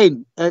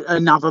 again,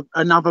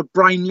 another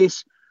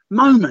brainless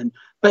moment.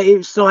 But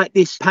it's like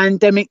this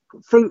pandemic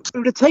through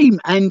the team.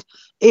 And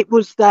it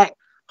was that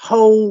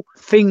whole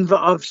thing that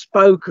I've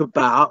spoke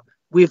about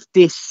with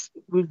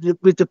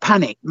the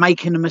panic,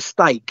 making a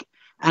mistake.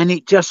 And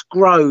it just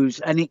grows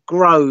and it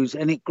grows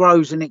and it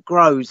grows and it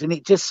grows. And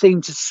it just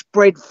seemed to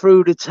spread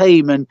through the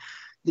team, and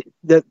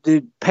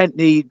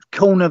the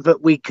corner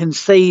that we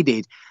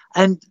conceded.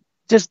 And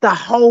just the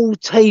whole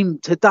team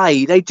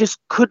today, they just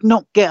could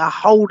not get a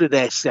hold of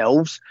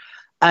themselves,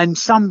 and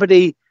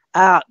somebody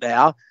out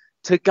there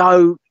to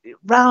go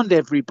round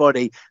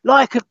everybody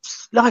like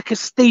a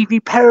Stevie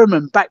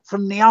Perriman back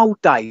from the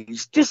old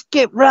days. Just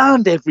get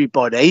round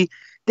everybody.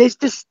 There's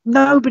just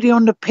nobody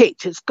on the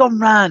pitch. It's gone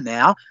round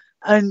now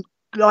and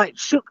like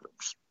shook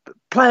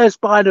players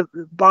by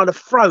the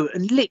throat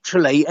and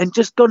literally, and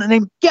just gone and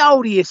then get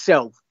hold of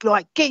yourself,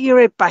 like get your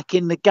head back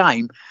in the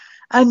game.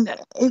 And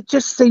it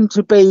just seemed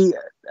to be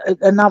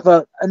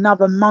another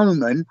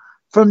moment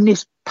from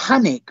this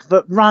panic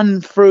that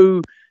run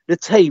through the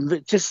team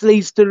that just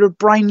leads to the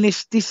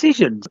brainless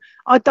decisions.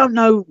 I don't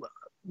know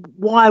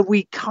why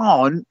we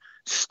can't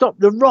stop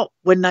the rot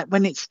when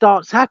it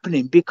starts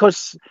happening,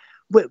 because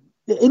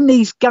in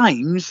these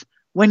games,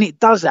 when it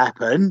does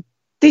happen,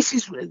 this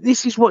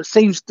is what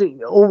seems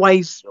to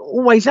always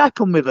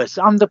happen with us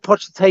under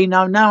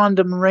Pochettino, now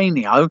under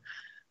Mourinho.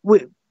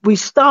 We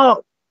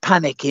start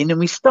panicking and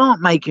we start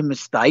making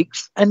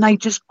mistakes, and they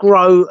just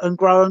grow and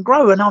grow and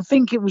grow. And I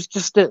think it was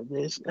just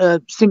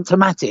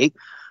symptomatic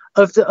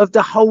of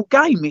the whole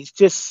game. It's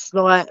just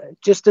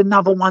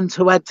another one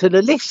to add to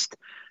the list.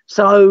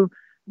 So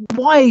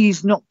why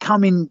he's not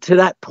coming to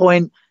that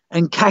point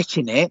and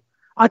catching it,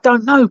 I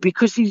don't know,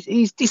 because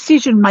his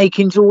decision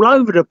making's all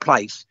over the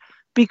place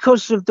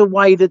because of the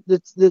way that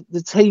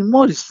the team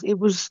was. It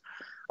was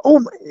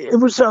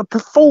a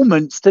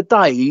performance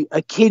today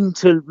akin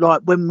to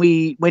like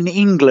when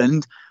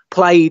England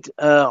played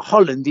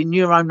Holland in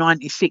Euro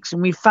 96,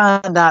 and we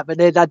found out that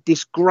they'd had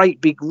this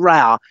great big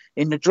row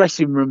in the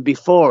dressing room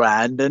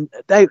beforehand, and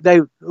they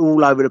were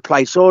all over the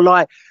place. Or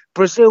like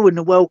Brazil in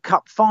the World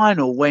Cup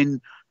final when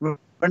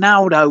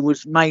Ronaldo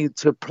was made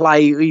to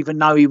play even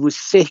though he was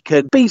sick.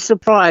 And be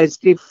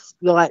surprised if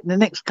like the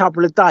next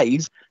couple of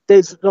days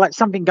there's like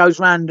something goes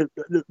around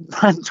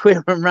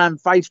Twitter and around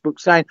Facebook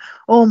saying,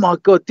 oh my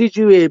God, did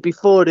you hear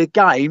before the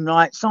game,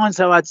 like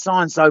so-and-so had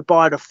so-and-so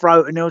by the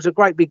throat, and there was a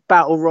great big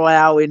battle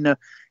royale in the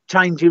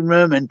changing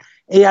room and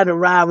he had a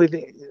row with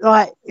it.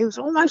 Like, it was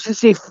almost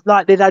as if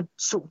like they'd had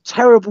sort of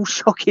terrible,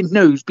 shocking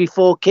news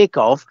before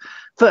kickoff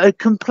that had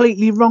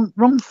completely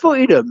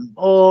wrong-footed them,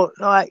 or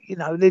like, you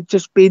know, they'd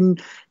just been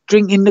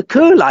drinking the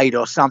Kool-Aid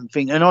or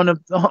something and on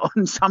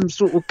some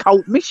sort of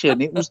cult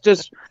mission. It was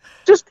just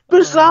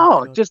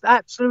bizarre, just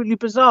absolutely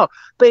bizarre.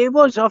 But it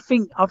was, I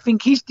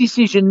think his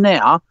decision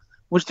now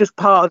was just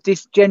part of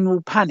this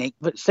general panic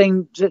that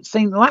seemed to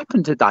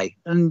happen today.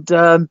 And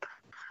I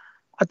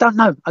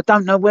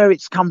don't know where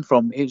it's come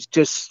from. It's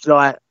just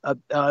like,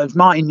 as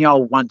Martin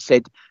Jol once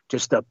said,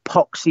 just a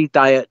poxy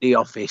day at the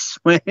office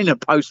in a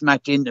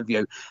post-match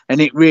interview. And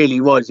it really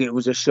was. It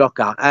was a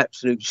shocker,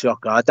 absolute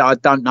shocker. I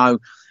don't know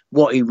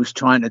what he was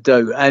trying to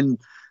do. And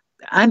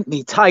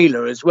Anthony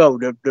Taylor as well,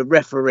 the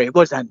referee. It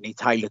was Anthony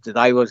Taylor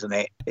today, wasn't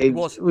it? It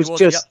was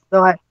just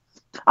like,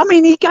 I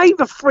mean, he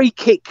gave a free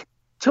kick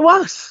to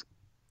us.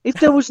 If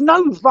there was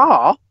no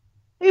VAR,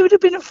 it would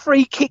have been a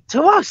free kick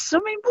to us. I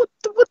mean, what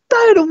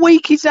day of the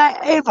week is that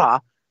ever?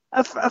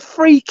 A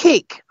free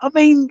kick? I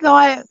mean,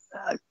 like,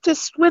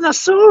 just when I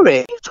saw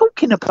it, what are you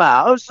talking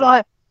about? I was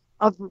like,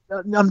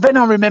 and then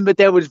I remembered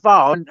there was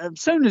VAR, and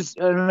as soon as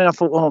I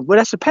thought, oh, well,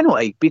 that's a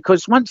penalty,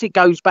 because once it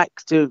goes back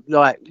to,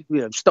 like,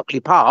 Stockley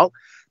Park,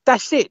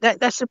 that's it.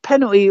 That's a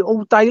penalty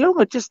all day long.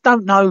 I just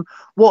don't know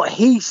what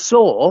he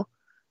saw.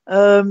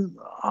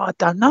 I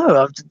don't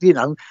know.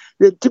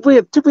 Did we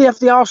have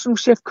the Arsenal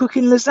chef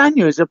cooking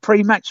lasagna as a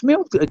pre-match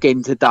meal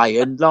again today?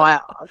 And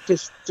like,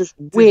 just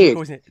weird,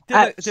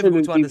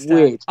 difficult to understand.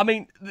 Weird. I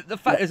mean, the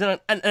fact is an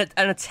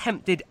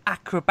attempted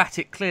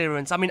acrobatic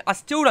clearance. I mean, I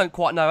still don't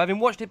quite know. Having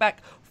watched it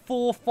back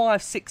 4,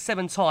 5, 6,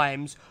 7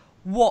 times,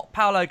 what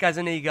Paolo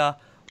Gazzaniga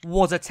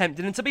was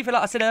attempting. And to be fair,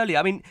 like I said earlier,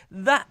 I mean,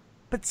 that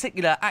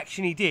particular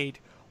action he did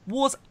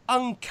was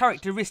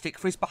uncharacteristic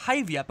for his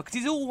behaviour, because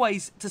he's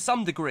always, to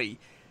some degree,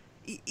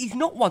 he's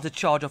not one to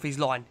charge off his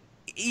line.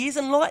 He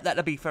isn't like that,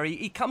 to be fair.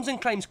 He comes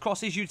and claims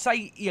crosses. You'd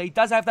say he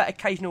does have that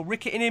occasional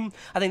ricket in him.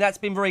 I think that's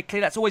been very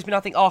clear. That's always been, I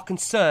think, our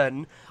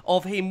concern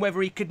of him,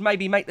 whether he could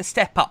maybe make the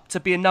step up to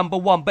be a number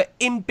one. But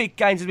in big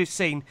games, as we've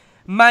seen,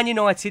 Man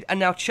United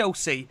and now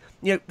Chelsea,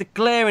 the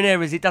glaring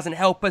errors, it doesn't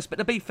help us. But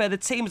to be fair, the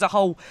team as a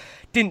whole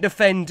didn't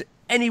defend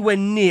anywhere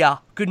near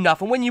good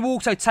enough. And when you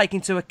also take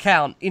into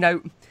account,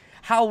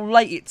 how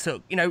late it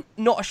took,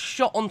 not a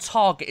shot on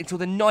target until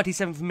the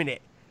 97th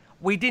minute,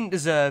 we didn't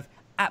deserve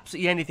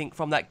absolutely anything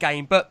from that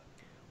game. But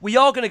we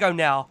are going to go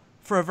now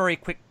for a very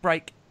quick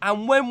break.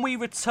 And when we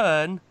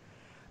return,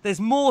 there's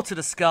more to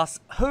discuss.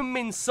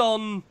 Heung-min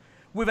Son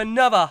with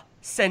another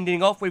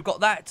sending off. We've got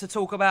that to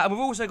talk about. And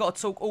we've also got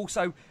to talk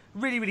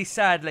really, really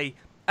sadly,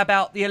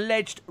 about the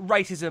alleged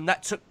racism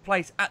that took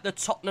place at the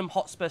Tottenham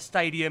Hotspur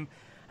Stadium.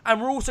 And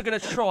we're also going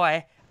to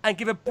try and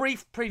give a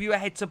brief preview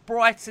ahead to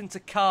Brighton to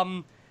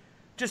come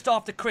just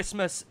after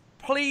Christmas.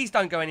 Please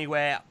don't go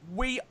anywhere.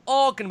 We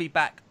are going to be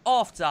back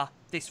after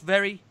this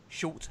very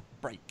short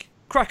break.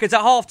 Crackers,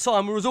 at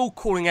half-time, we was all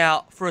calling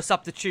out for a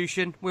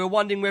substitution. We were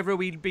wondering whether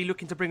we'd be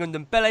looking to bring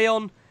Ndombele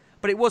on,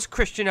 but it was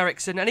Christian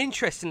Eriksen. And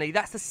interestingly,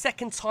 that's the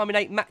second time in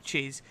 8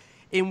 matches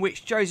in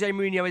which Jose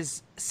Mourinho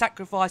has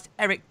sacrificed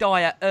Eric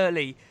Dyer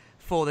early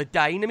for the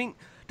Dane. I mean,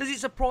 does it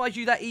surprise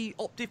you that he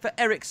opted for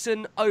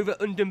Eriksen over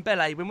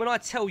Ndombele? When I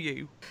tell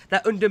you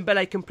that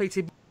Ndombele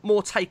completed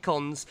more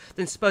take-ons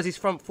than Spurs'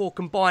 front four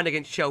combined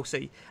against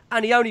Chelsea,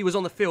 and he only was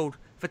on the field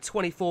for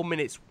 24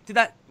 minutes. Did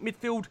that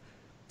midfield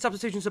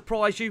substitution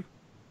surprise you?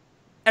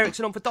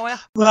 Eriksen on for Dyer?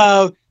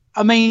 Well,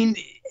 I mean,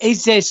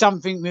 is there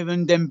something with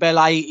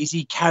Ndombele? Is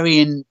he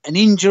carrying an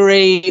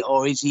injury,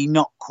 or is he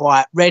not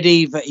quite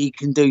ready that he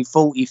can do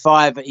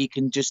 45, that he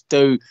can just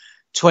do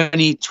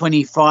 20,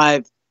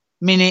 25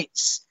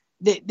 minutes?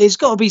 There's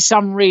got to be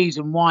some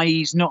reason why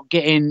he's not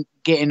getting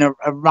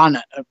a run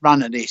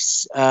at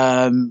this.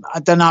 I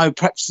don't know.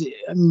 Perhaps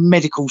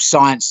medical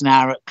science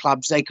now at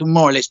clubs, they can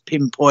more or less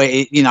pinpoint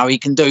it. He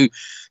can do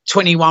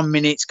 21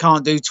 minutes,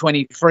 can't do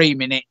 23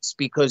 minutes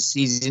because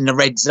he's in the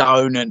red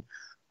zone and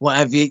what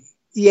have you.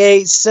 Yeah,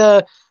 it's.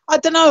 I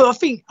don't know. I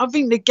think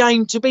the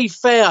game, to be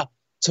fair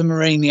to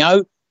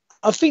Mourinho,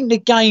 I think the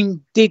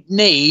game did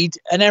need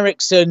an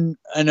Eriksen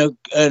and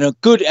a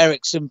good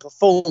Eriksen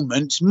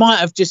performance. Might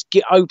have just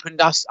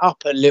opened us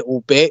up a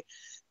little bit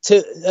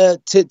to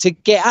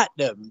get at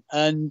them,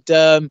 and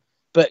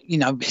but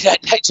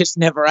that just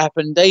never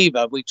happened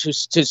either, which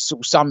was just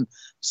sort of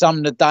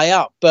sum the day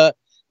up. But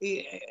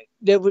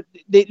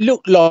it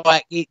looked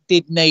like it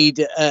did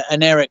need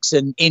an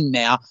Eriksen in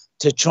there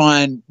to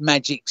try and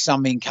magic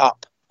something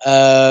up.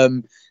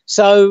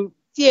 So.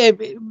 Yeah,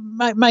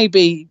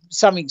 maybe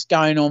something's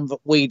going on that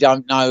we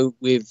don't know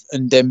with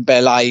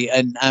Ndombele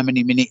and how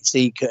many minutes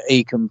he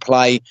can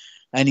play,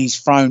 and he's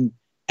thrown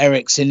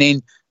Eriksen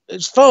in.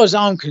 As far as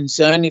I'm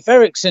concerned, if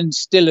Eriksen's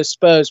still a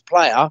Spurs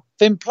player,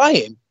 then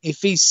play him.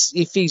 If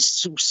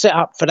he's set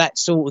up for that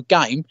sort of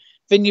game,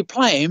 then you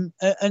play him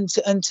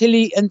until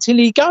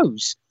he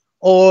goes.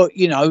 Or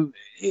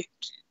if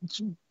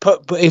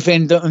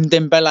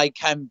Ndombele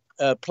can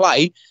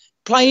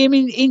play him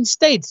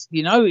instead,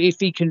 if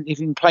he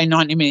can play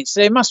 90 minutes.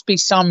 So there must be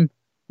some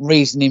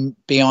reasoning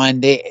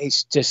behind it.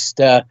 It's just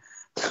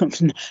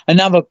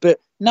another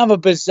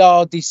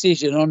bizarre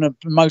decision on the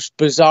most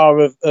bizarre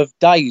of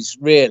days,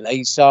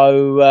 really.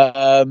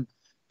 So,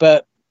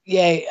 but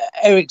yeah,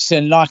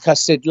 Eriksen, like I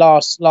said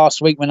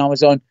last week when I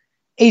was on,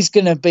 he's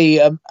going to be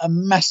a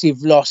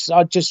massive loss.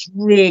 I just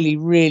really,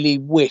 really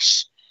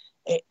wish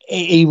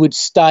he would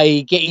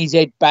stay, get his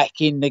head back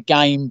in the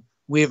game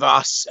with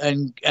us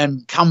and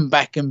come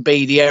back and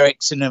be the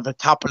Eriksen of a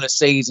couple of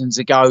seasons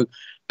ago,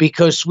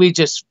 because we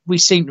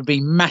seem to be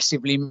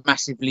massively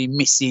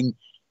missing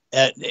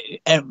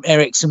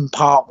Eriksen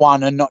Part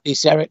 1 and not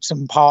this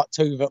Eriksen Part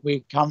 2 that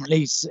we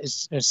currently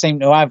seem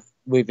to have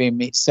with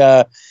him. It's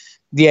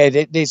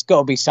there's got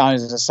to be some,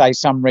 as I say,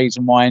 some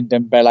reason why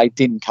Ndombele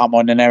didn't come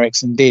on and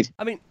Eriksen did.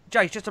 I mean,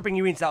 Jay, just to bring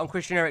you into that on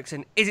Christian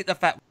Eriksen, is it the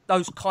fact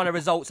those kind of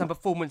results and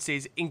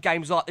performances in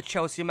games like the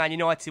Chelsea and Man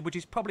United, which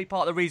is probably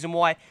part of the reason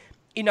why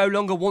he no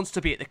longer wants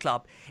to be at the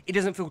club? He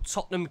doesn't feel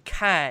Tottenham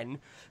can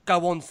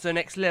go on to the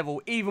next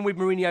level. Even with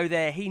Mourinho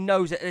there, he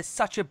knows that there's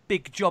such a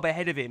big job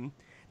ahead of him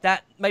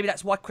that maybe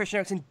that's why Christian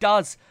Eriksen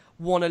does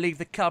want to leave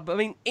the club. I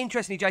mean,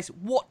 interestingly, Jason,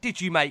 what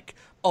did you make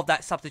of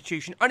that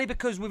substitution? Only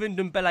because with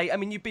Ndombele, I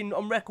mean, you've been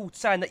on record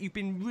saying that you've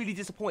been really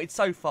disappointed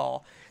so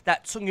far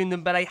that Tanguy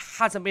Ndombele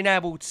hasn't been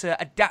able to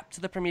adapt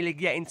to the Premier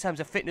League yet in terms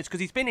of fitness, because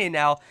he's been here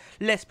now,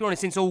 let's be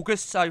honest, since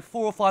August, so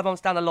 4 or 5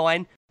 months down the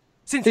line.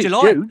 Since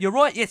July, June. You're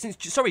right. Yeah, since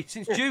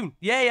June.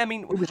 Yeah, I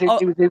mean, It was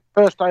his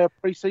first day of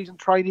pre-season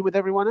training with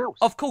everyone else.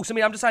 Of course, I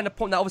mean, I'm just saying the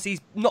point that obviously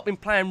he's not been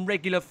playing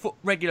regular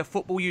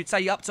football. You'd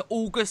say up to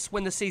August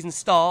when the season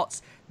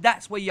starts.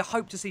 That's where you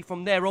hope to see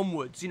from there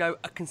onwards, a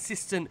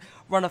consistent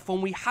run of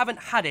form. We haven't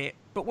had it,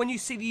 but when you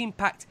see the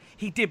impact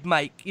he did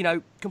make,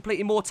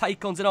 completing more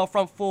take-ons than our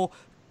front four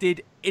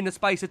did in the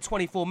space of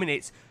 24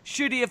 minutes.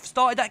 Should he have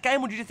started that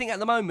game, or do you think at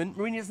the moment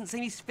Mourinho doesn't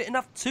seem he's fit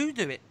enough to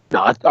do it?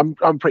 No,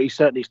 I'm pretty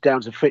certain it's down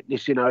to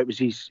fitness. It was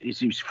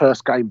his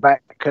first game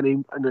back,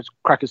 and as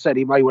Cracker said,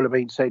 he may well have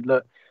been said,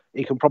 look,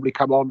 he can probably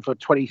come on for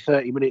 20,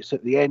 30 minutes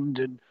at the end,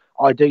 and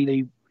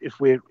ideally, if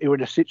we're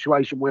in a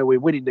situation where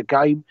we're winning the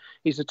game,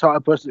 he's the type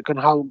of person that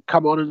can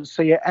come on and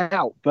see it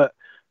out. But,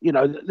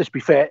 let's be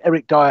fair,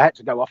 Eric Dyer had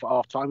to go off at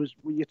half-time.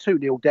 When you're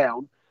 2-0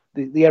 down,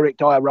 the Eric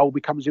Dyer role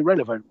becomes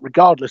irrelevant,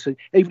 regardless.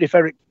 Even if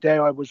Eric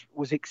Dyer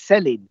was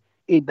excelling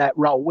in that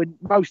role, when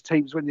most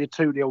teams, when they're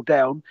 2-0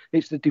 down,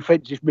 it's the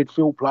defensive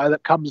midfield player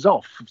that comes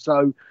off.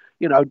 So,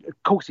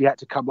 of course he had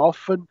to come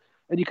off, and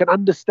you can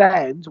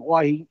understand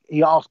why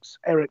he asks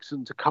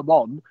Eriksen to come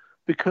on,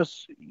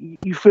 because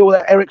you feel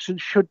that Eriksen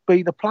should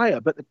be the player.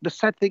 But the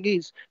sad thing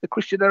is, the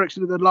Christian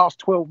Eriksen in the last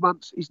 12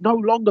 months is no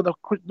longer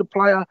the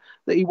player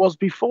that he was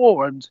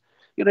before. And,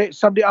 it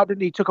summed it up,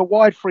 and he took a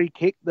wide free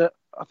kick that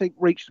I think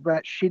reached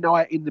about shin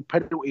height in the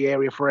penalty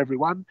area for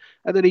everyone.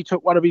 And then he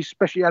took one of his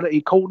speciality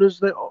corners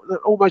that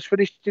almost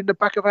finished in the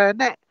back of our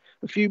net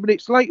a few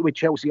minutes later with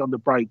Chelsea on the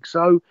break.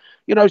 So,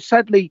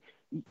 sadly,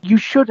 you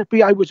should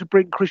be able to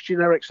bring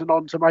Christian Eriksen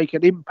on to make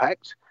an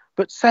impact.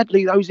 But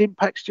sadly, those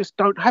impacts just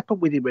don't happen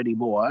with him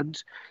anymore.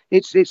 And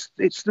it's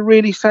the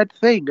really sad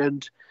thing.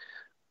 And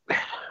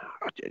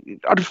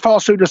I'd far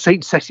sooner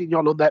seen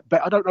Sessegnon on that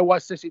bet. I don't know why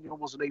Sessegnon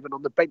wasn't even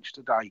on the bench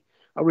today.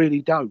 I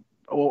really don't.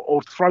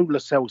 Or throw Lo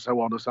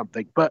Celso on or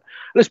something. But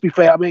let's be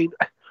fair, I mean,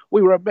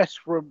 we were a mess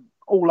from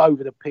all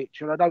over the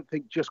pitch, and I don't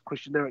think just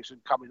Christian Eriksen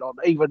coming on,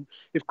 even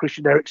if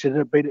Christian Eriksen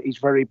had been at his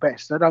very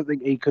best, I don't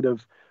think he could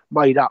have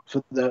made up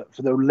for the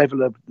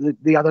level of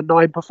the other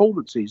 9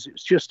 performances.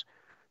 It's just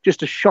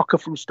a shocker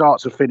from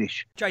start to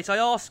finish. Jace, I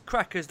asked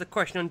Crackers the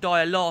question on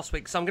Dyer last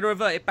week, so I'm going to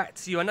revert it back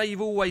to you. I know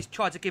you've always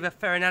tried to give a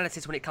fair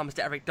analysis when it comes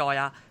to Eric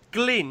Dyer.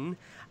 Glyn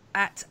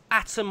at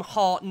Atom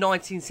Heart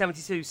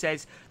 1972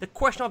 says, the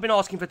question I've been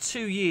asking for 2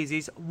 years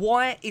is,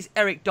 why is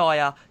Eric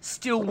Dyer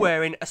still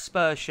wearing a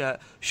Spurs shirt?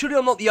 Surely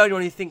I'm not the only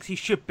one who thinks he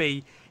should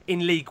be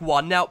in League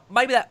One. Now,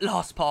 maybe that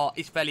last part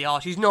is fairly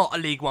harsh. He's not a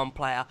League One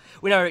player.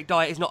 We know Eric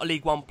Dyer is not a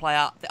League One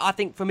player. I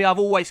think for me, I've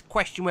always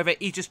questioned whether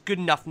he's just good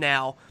enough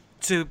now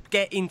to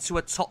get into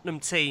a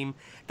Tottenham team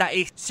that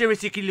is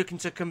seriously looking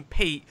to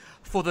compete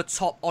for the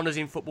top honours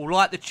in football,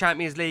 like the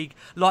Champions League,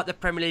 like the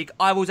Premier League.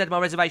 I've always had my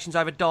reservations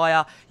over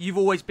Dyer. You've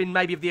always been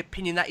maybe of the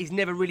opinion that he's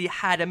never really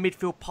had a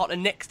midfield partner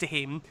next to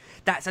him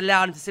that's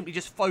allowed him to simply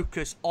just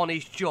focus on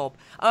his job.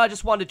 And I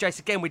just wonder, Jace,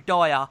 again with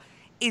Dyer,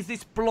 is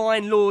this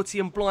blind loyalty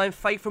and blind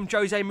faith from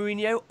Jose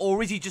Mourinho,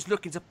 or is he just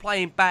looking to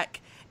play him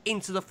back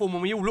into the form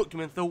when we all looked at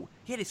him and thought,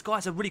 yeah, this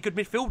guy's a really good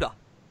midfielder?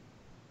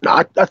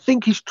 No, I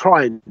think he's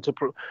trying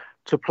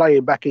to play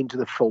him back into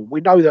the form.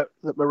 We know that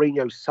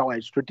Mourinho's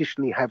sides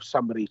traditionally have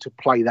somebody to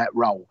play that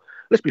role.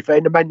 Let's be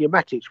fair, Nemanja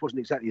Matic wasn't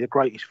exactly the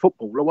greatest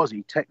footballer, was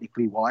he,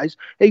 technically wise?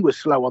 He was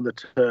slow on the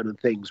turn and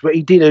things, but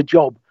he did a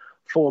job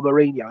for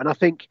Mourinho. And I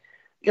think,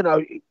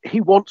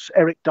 he wants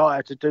Eric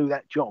Dyer to do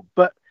that job.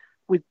 But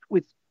with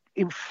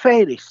in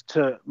fairness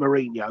to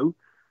Mourinho,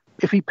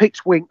 if he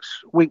picks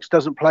Winks, Winks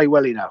doesn't play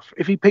well enough.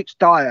 If he picks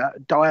Dyer,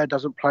 Dyer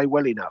doesn't play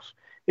well enough.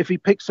 If he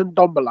picks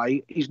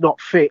Ndombele, he's not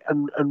fit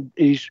and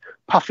he's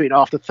puffing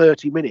after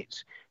 30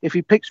 minutes. If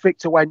he picks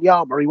Victor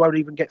Wanyama, he won't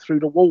even get through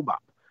the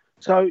warm-up.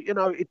 So,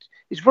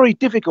 it's very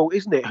difficult,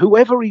 isn't it?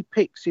 Whoever he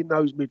picks in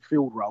those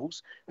midfield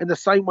roles, in the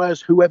same way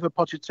as whoever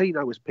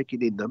Pochettino was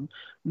picking in them,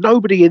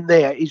 nobody in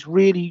there is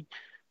really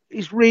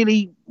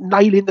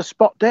nailing the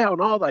spot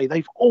down, are they?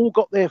 They've all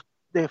got their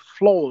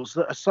flaws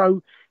that are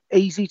so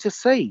easy to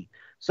see.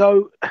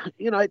 So,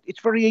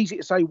 it's very easy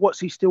to say, what's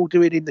he still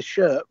doing in the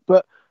shirt?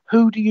 But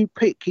who do you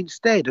pick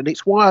instead? And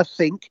it's why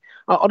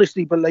I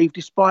honestly believe,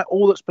 despite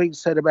all that's been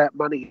said about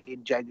money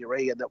in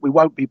January and that we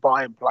won't be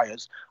buying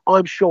players,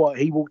 I'm sure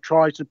he will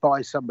try to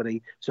buy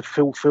somebody to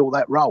fulfil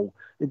that role.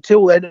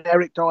 Until then,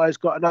 Eric Dyer's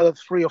got another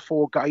 3 or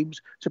 4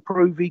 games to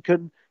prove he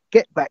can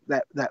get back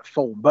that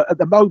form. But at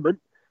the moment,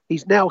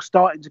 he's now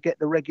starting to get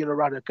the regular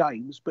run of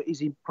games, but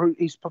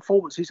his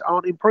performances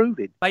aren't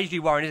improving. Majorly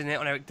worrying, isn't it,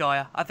 on Eric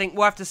Dyer? I think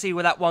we'll have to see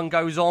where that one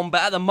goes on.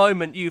 But at the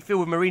moment, you feel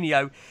with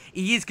Mourinho,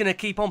 he is going to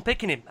keep on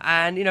picking him.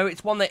 And,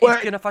 it's one that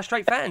is going to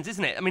frustrate fans,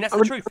 isn't it? I mean, that's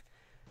the truth.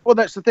 Well,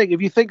 that's the thing.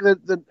 If you think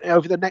that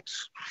over the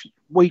next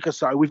week or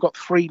so, we've got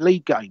 3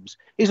 league games,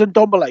 isn't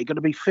Ndombele going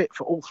to be fit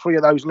for all 3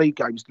 of those league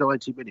games,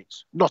 90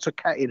 minutes? Not a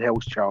cat in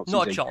hell's chance.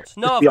 Not a chance.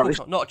 No, of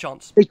course not a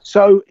chance.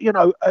 So,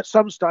 at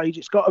some stage,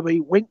 it's got to be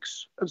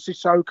Winks and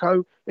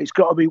Sissoko. It's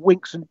got to be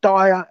Winks and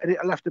Dyer, and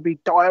it'll have to be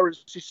Dyer and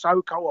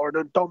Sissoko or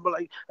an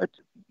Ndombele.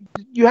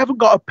 You haven't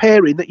got a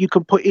pairing that you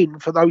can put in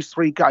for those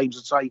 3 games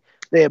and say,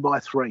 they're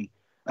my 3.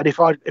 And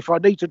if I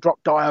need to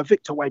drop Dyer,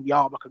 Victor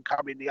Wanyama can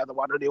come in the other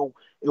one and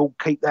he'll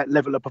keep that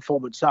level of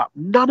performance up.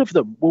 None of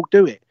them will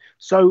do it.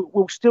 So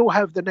we'll still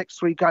have the next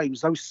 3 games,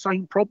 those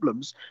same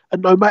problems.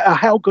 And no matter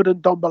how good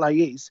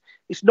Ndombele is,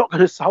 it's not going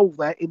to solve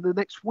that in the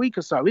next week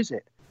or so, is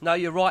it? No,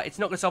 you're right. It's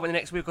not going to solve it in the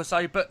next week or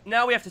so. But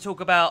now we have to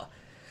talk about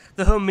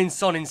the Heung-min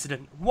Son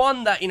incident.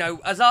 One that,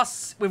 as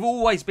us, we've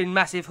always been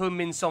massive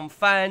Heung-min Son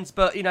fans.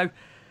 But,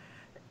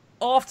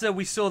 after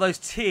we saw those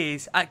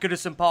tears at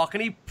Goodison Park,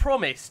 and he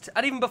promised,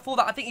 and even before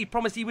that, I think he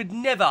promised he would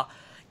never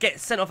get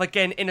sent off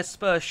again in a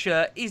Spurs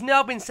shirt. He's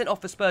now been sent off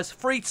for Spurs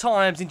 3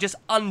 times in just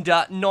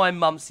under 9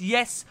 months.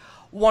 Yes,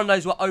 one of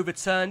those were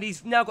overturned.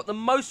 He's now got the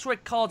most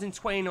red cards in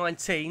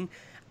 2019,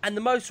 and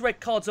the most red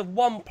cards of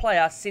one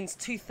player since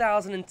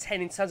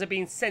 2010 in terms of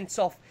being sent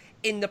off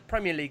in the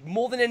Premier League,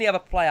 more than any other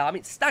player. I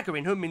mean, it's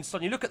staggering, Heung-min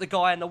Son. You look at the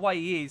guy and the way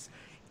he is,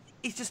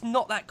 he's just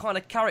not that kind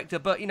of character,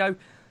 but,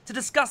 to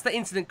discuss the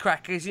incident,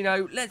 crackers,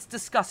 let's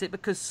discuss it,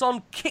 because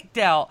Son kicked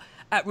out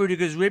at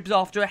Rudiger's ribs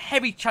after a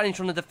heavy challenge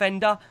from the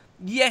defender.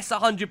 Yes,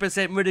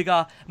 100%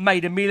 Rudiger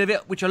made a meal of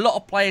it, which a lot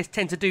of players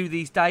tend to do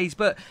these days,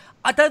 but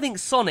I don't think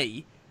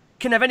Sonny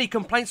can have any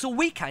complaints, or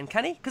we can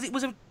he? Because it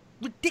was a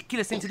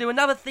ridiculous thing to do.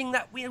 Another thing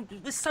that we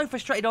were so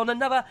frustrated on,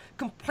 another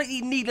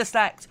completely needless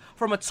act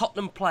from a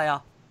Tottenham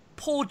player.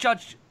 Poor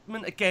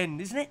judgment again,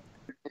 isn't it?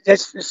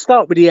 Let's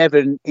start with the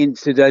Everton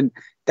incident.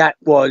 That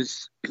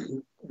was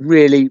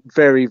really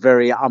very,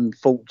 very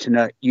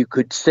unfortunate. You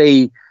could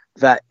see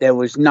that there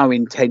was no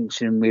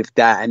intention with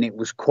that, and it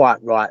was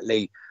quite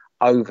rightly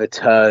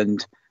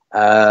overturned.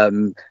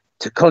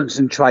 To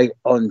concentrate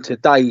on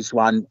today's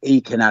one,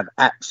 he can have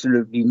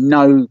absolutely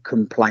no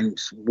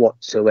complaints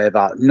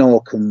whatsoever,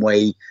 nor can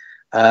we.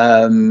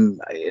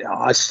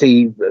 I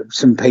see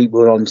some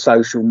people on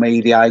social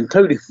media,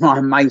 including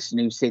Ryan Mason,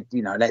 who said,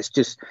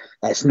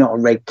 that's not a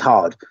red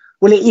card.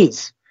 Well, it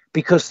is,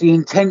 because the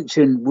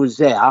intention was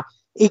there.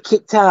 He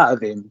kicked out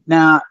of him.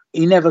 Now,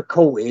 he never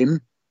caught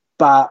him,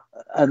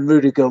 and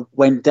Rudiger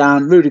went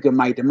down. Rudiger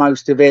made the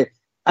most of it.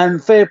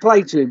 And fair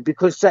play to him,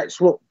 because that's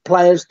what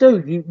players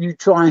do. You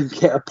try and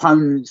get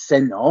opponents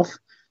sent off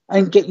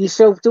and get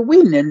yourself to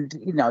win. And,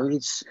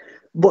 it's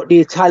what the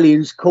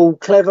Italians call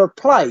clever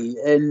play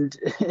and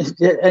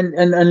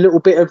a little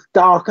bit of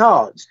dark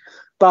arts.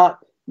 But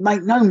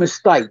make no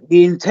mistake,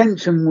 the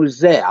intention was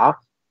there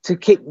to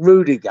kick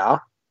Rudiger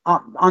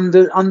up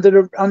under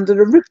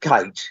the rib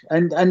cage,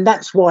 and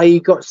that's why he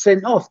got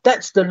sent off.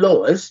 That's the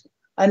laws,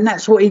 and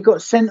that's what he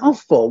got sent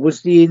off for,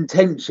 was the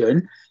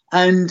intention.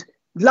 And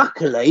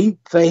luckily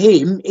for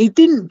him, he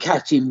didn't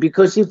catch him,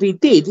 because if he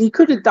did, he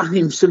could have done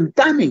him some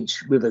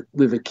damage with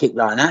a kick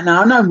like that.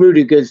 Now, I know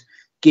Rudiger's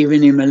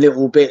giving him a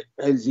little bit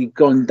as he's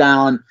gone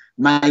down.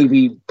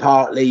 Maybe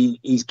partly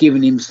he's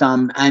given him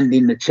some and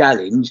in the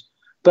challenge,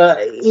 but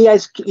he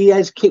has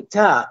kicked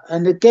out.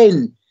 And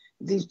again,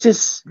 it's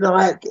just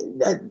like,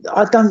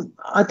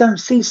 I don't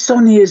see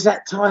Sonny as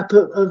that type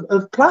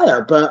of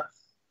player, but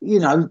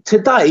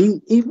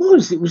today it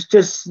was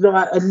just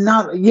like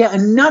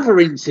another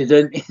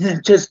incident,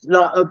 just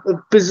like a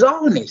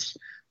bizarreness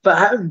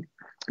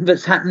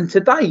that's happened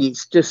today.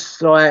 It's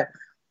just like,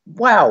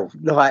 wow,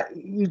 like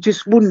you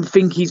just wouldn't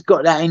think he's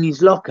got that in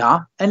his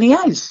locker, and he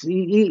has.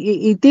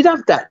 He did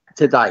have that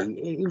today.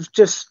 It was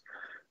just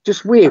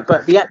weird,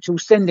 but the actual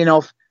sending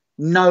off,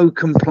 no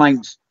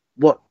complaints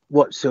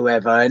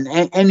whatsoever, and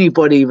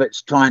anybody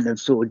that's trying to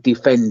sort of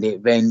defend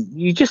it, then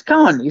you just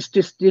can't. It's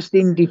just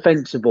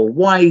indefensible.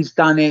 Why he's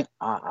done it,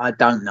 I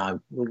don't know.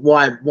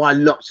 Why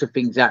lots of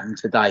things happened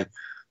today,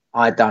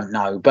 I don't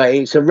know. But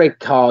it's a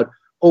red card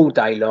all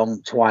day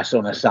long, twice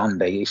on a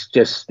Sunday. It's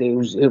just it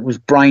was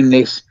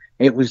brainless,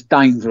 it was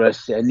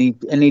dangerous, and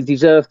he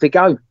deserved to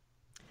go.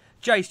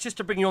 Jace, just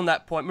to bring you on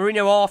that point,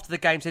 Mourinho after the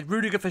game said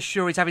Rudiger for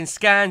sure is having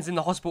scans in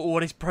the hospital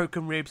on his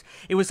broken ribs.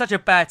 It was such a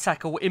bad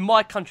tackle. In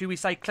my country, we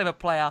say clever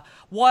player.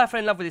 Why I fell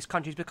in love with this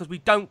country is because we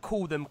don't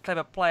call them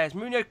clever players.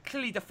 Mourinho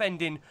clearly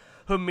defending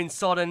Heung-min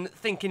Son and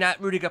thinking that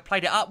Rudiger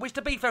played it up, which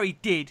to be fair he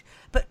did.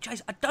 But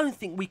Jace, I don't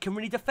think we can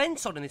really defend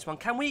Son in this one,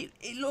 can we?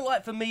 It looked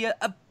like for me,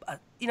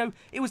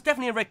 it was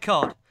definitely a red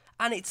card.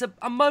 And it's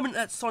a moment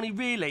that Sonny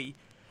really,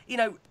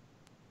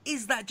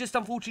 is that just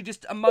unfortunately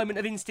just a moment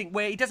of instinct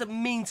where he doesn't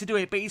mean to do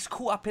it, but he's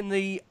caught up in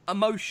the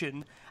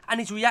emotion, and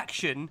his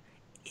reaction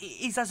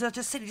is, as I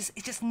just said, it's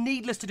just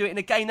needless to do it in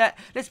a game that,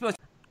 let's be honest,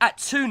 at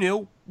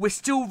 2-0, we're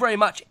still very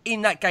much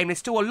in that game. There's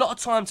still a lot of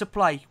time to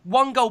play.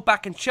 1 goal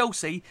back in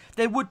Chelsea,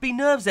 there would be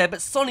nerves there,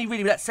 but Sonny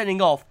really, with that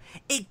sending off,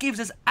 it gives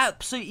us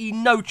absolutely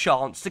no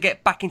chance to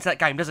get back into that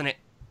game, doesn't it?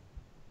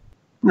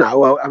 No,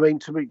 well, I mean,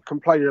 to be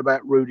complaining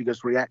about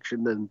Rudiger's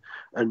reaction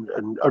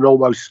and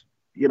almost,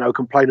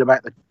 complaining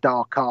about the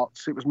dark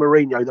arts, it was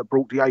Mourinho that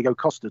brought Diego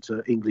Costa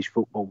to English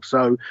football.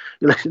 So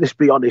let's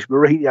be honest,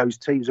 Mourinho's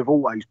teams have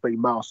always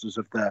been masters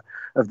of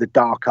the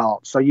dark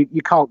arts. So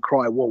you can't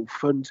cry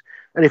wolf. And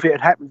if it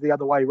had happened the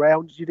other way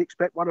round, you'd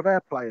expect one of our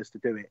players to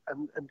do it.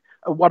 And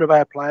one of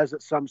our players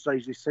at some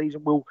stage this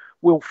season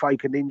will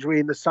fake an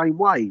injury in the same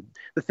way.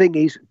 The thing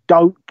is,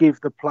 don't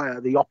give the player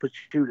the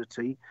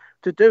opportunity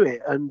to do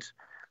it. And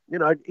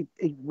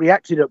he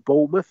reacted at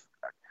Bournemouth.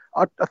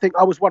 I think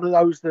I was one of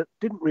those that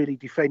didn't really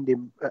defend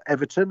him at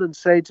Everton and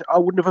said I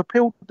wouldn't have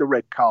appealed the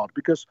red card,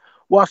 because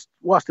whilst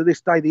to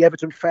this day the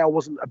Everton foul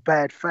wasn't a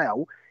bad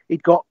foul,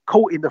 he'd got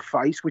caught in the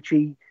face, which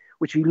he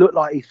looked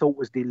like he thought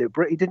was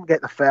deliberate. He didn't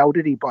get the foul,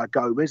 did he, by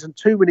Gomez? And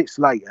 2 minutes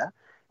later,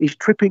 he's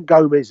tripping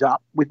Gomez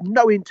up with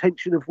no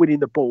intention of winning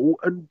the ball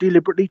and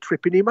deliberately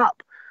tripping him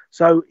up.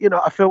 So,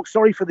 I felt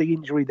sorry for the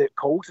injury that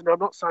caused, and I'm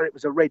not saying it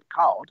was a red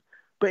card,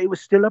 but it was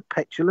still a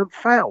petulant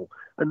foul.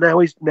 And now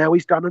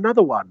he's done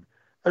another one.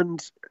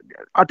 And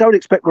I don't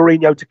expect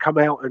Mourinho to come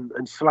out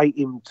and slate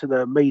him to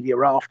the media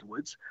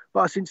afterwards, but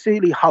I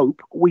sincerely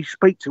hope we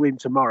speak to him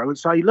tomorrow and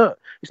say, look,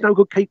 it's no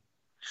good keep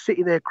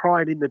sitting there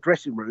crying in the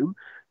dressing room.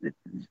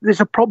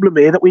 There's a problem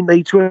here that we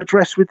need to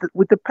address with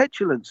the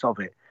petulance of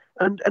it.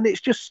 And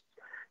it's just,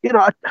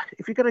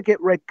 if you're going to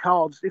get red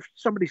cards, if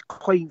somebody's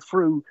clean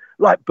through,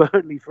 like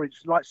Burnley, for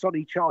instance, like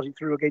Sonny charging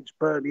through against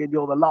Burnley, and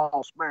you're the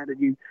last man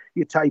and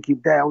you take him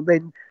down,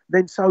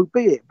 then so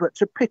be it. But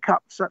to pick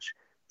up such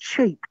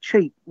cheap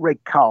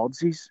red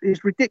cards is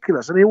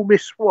ridiculous. And he'll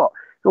miss what?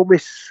 He'll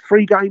miss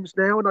 3 games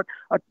now, and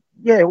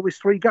he'll miss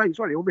 3 games.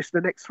 Right, he'll miss the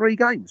next 3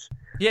 games.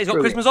 Yeah, he's got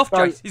Christmas off,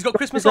 Jace. He's got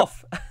Christmas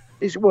off.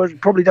 He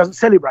probably doesn't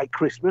celebrate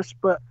Christmas,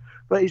 but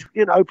he's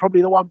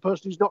probably the one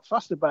person who's not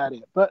fussed about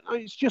it. But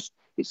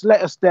it's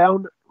let us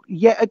down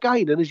yet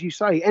again. And as you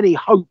say, any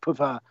hope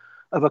of a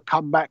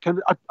comeback,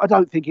 and I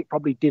don't think it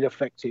probably did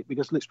affect it,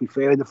 because let's be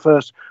fair, in the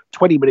first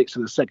 20 minutes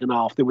of the second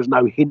half there was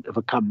no hint of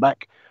a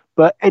comeback.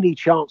 But any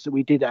chance that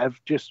we did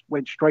have just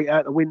went straight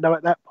out the window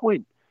at that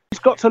point. He's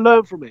got to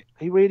learn from it.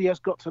 He really has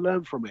got to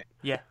learn from it.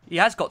 Yeah, he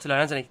has got to learn,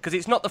 hasn't he? Because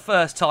it's not the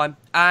first time.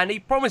 And he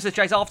promised us,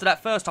 Chase, after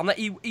that first time that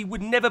he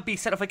would never be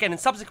sent off again. And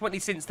subsequently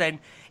since then,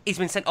 he's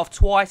been sent off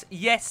twice.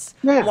 Yes,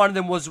 One of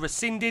them was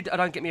rescinded.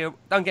 Don't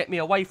get me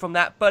away from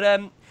that.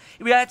 But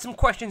we had some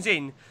questions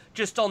in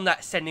just on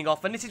that sending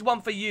off. And this is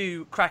one for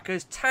you,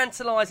 Crackers.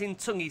 Tantalising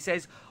Tungi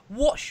says,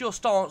 what's your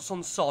stance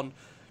on Son?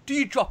 Do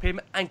you drop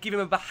him and give him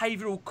a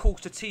behavioural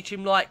course to teach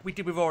him like we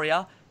did with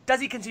Aurier? Does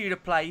he continue to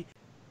play?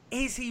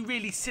 Is he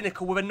really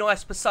cynical with a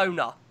nice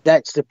persona?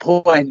 That's the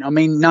point. I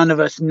mean, none of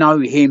us know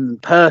him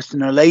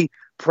personally.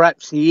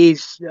 Perhaps he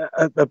is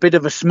a bit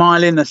of a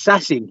smiling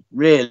assassin,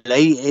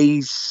 really.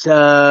 He's,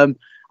 I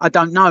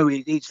don't know.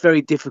 It's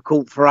very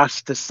difficult for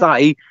us to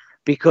say,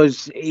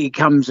 because he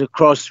comes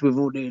across with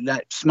all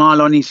that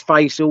smile on his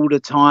face all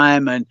the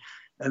time, and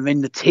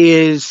then the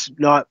tears,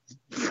 like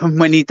from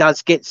when he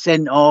does get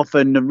sent off,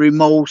 and the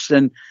remorse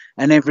and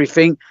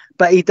everything.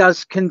 But he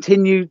does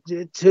continue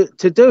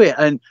to do it.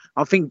 And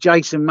I think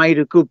Jason made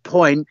a good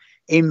point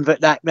in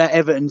that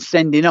Everton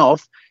sending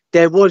off.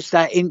 There was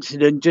that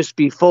incident just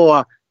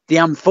before the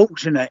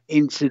unfortunate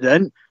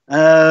incident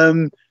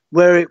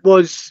where it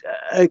was,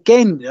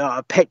 again,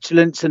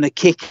 petulance and a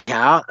kick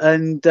out.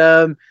 And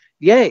I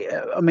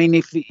mean,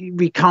 if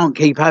we can't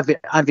keep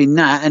having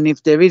that, and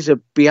if there is a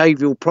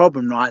behavioural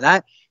problem like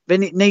that,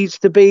 then it needs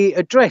to be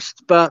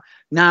addressed. But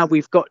now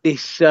we've got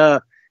this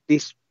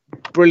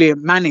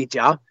brilliant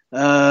manager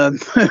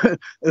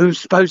who's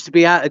supposed to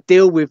be able to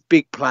deal with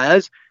big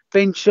players,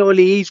 then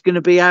surely he's going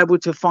to be able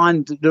to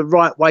find the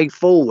right way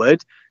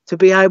forward to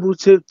be able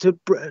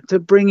to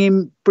bring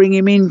him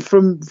in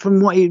from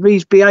what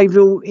his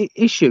behavioural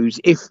issues,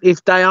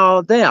 if they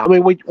are there. I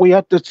mean, we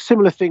had the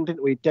similar thing,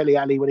 didn't we, Dele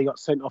Alli, when he got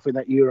sent off in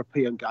that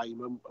European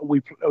game,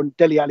 and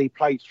Dele Alli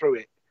played through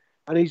it,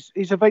 and he's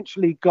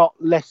eventually got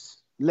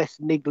less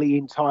niggly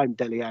in time,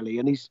 Dele Alli,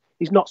 and he's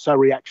not so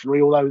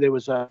reactionary. Although there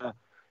was a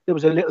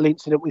little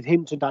incident with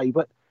him today,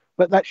 but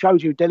that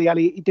shows you Dele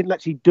Alli, he didn't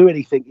actually do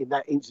anything in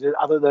that incident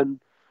other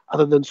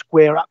than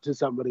square up to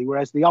somebody,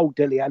 whereas the old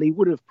Dele Alli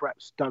would have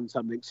perhaps done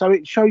something. So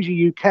it shows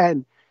you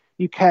can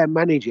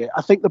manage it.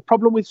 I think the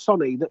problem with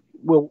Sonny that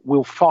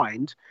we'll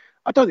find,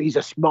 I don't think he's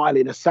a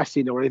smiling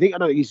assassin or anything. I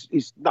know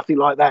he's nothing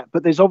like that,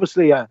 but there's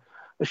obviously a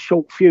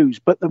short fuse.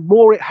 But the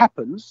more it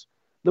happens,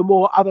 the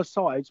more other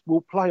sides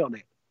will play on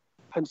it.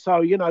 And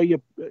so, you're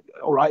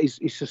all right,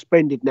 he's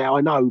suspended now,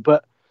 I know,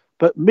 but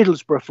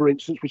Middlesbrough, for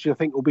instance, which I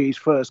think will be his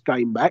first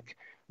game back,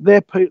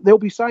 they'll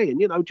be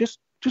saying, just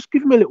just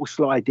give him a little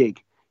sly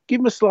dig. Give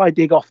him a sly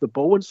dig off the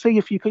ball and see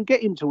if you can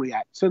get him to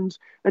react. And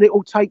it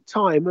will take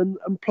time.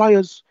 And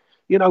players,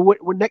 you know,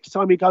 when next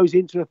time he goes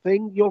into a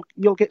thing,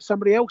 you'll get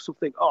somebody else who'll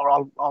think,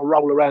 oh, I'll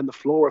roll around the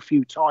floor a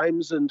few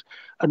times and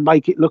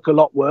make it look a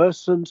lot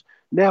worse. And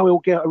now he'll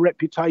get a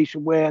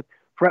reputation where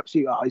perhaps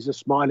he's a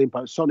smiling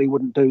post. Sonny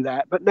wouldn't do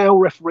that. But now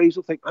referees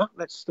will think,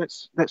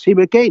 that's him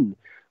again.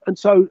 And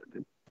so,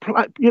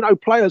 you know,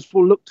 players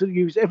will look to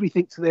use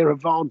everything to their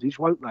advantage,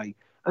 won't they?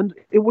 And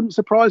it wouldn't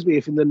surprise me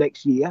if in the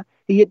next year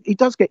he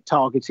does get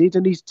targeted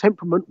and his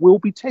temperament will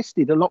be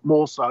tested a lot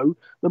more so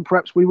than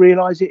perhaps we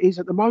realise it is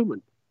at the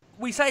moment.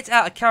 We say it's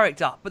out of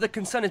character, but the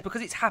concern is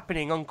because it's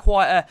happening on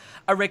quite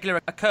a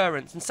regular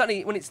occurrence, and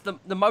certainly when it's the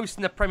most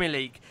in the Premier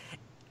League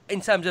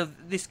in terms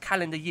of this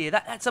calendar year,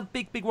 that's a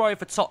big worry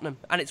for Tottenham.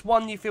 And it's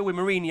one you feel with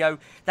Mourinho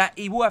that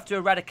he will have to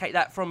eradicate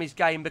that from his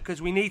game,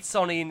 because we need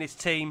Sonny in this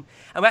team.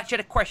 And we actually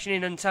had a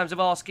question in terms of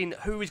asking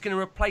who is going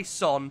to replace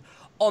Son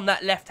on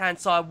that left-hand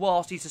side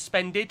whilst he's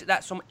suspended.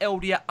 That's from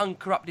Eldia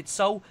Uncorrupted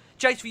Soul.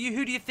 Jace, for you,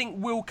 who do you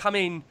think will come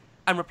in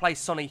and replace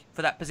Sonny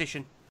for that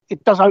position?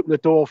 It does open the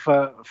door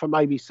for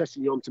maybe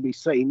Sessegnon to be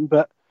seen,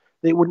 but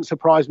it wouldn't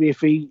surprise me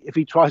if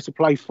he tries to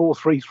play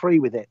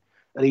 4-3-3 with it,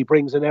 and he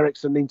brings an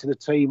Eriksen into the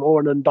team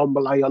or an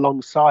Ndombele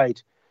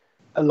alongside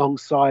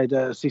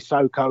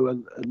Sissoko,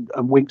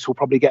 and Winks will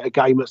probably get a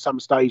game at some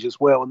stage as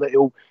well, and that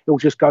he'll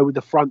just go with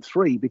the front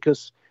three,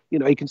 because you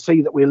know he can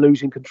see that we're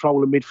losing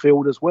control of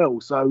midfield as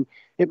well. So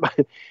it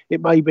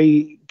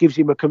maybe gives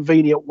him a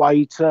convenient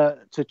way to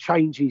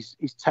change his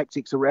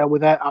tactics around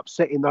without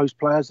upsetting those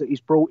players that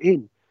he's brought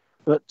in.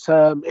 But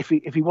if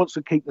he wants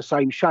to keep the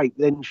same shape,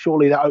 then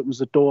surely that opens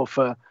the door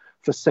for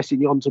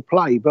Sessegnon to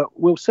play. But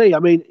we'll see. I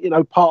mean, you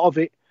know, part of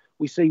it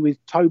we see with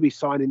Toby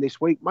signing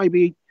this week.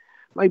 Maybe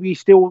he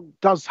still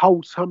does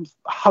hold some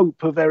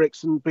hope of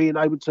Eriksen being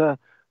able to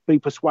be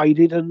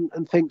persuaded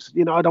and thinks,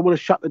 you know, I don't want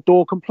to shut the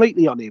door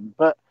completely on him.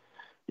 But,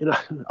 you know,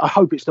 I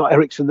hope it's not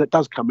Eriksen that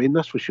does come in,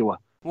 that's for sure.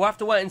 We'll have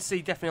to wait and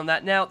see definitely on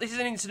that. Now, this is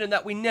an incident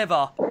that we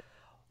never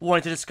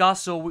wanted to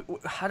discuss, or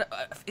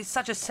it's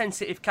such a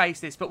sensitive case,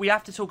 this, but we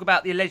have to talk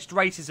about the alleged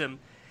racism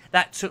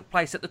that took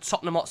place at the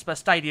Tottenham Hotspur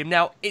Stadium.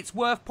 Now, it's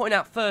worth pointing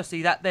out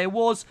firstly that there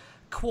was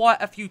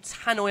quite a few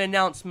tannoy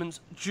announcements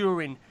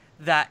during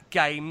that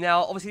game.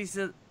 Now, obviously, this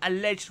is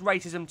alleged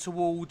racism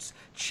towards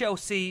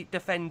Chelsea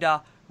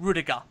defender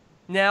Rudiger.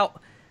 Now,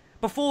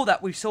 before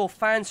that, we saw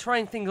fans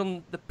throwing things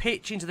on the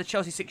pitch into the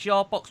Chelsea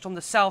 6-yard box from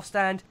the south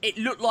stand. It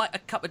looked like a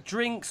cup of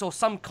drinks or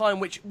some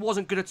kind, which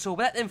wasn't good at all.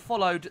 But that then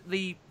followed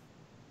the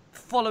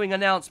following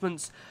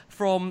announcements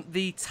from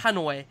the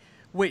tannoy,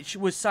 which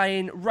was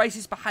saying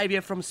racist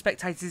behaviour from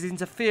spectators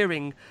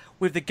interfering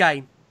with the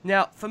game.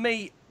 Now, for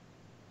me,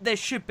 there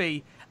should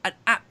be an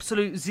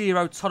absolute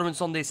zero tolerance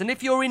on this. And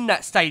if you're in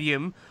that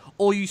stadium,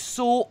 or you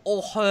saw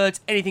or heard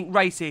anything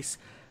racist,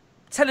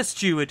 tell a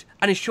steward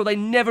and ensure they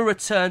never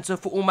return to a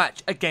football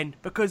match again,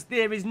 because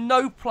there is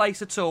no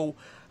place at all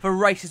for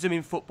racism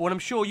in football. And I'm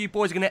sure you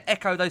boys are going to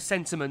echo those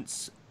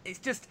sentiments.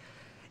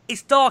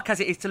 It's dark as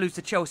it is to lose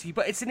to Chelsea,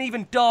 but it's an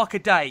even darker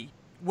day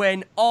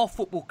when our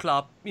football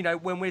club, you know,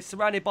 when we're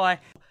surrounded by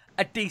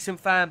a decent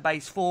fan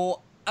base,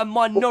 for a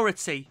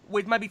minority,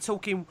 with maybe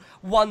talking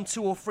 1,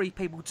 2 or 3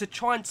 people, to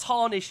try and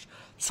tarnish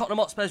Tottenham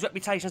Hotspur's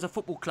reputation as a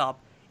football club.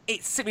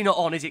 It's simply not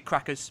on, is it,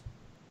 Crackers?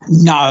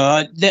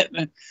 No,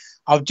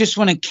 I just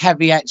want to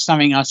caveat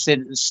something I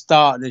said at the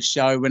start of the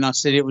show when I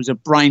said it was a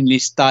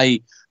brainless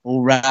day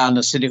all round.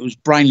 I said it was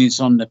brainless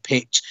on the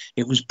pitch.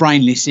 It was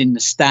brainless in the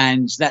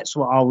stands. That's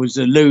what I was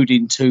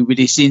alluding to with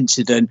this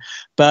incident.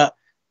 But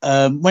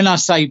when I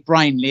say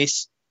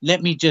brainless,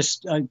 let me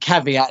just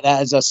caveat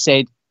that, as I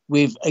said,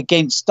 with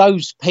against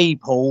those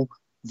people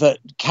that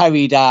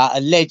carried out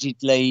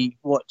allegedly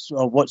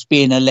what's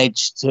being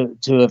alleged to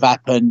have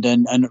happened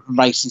and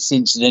racist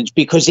incidents,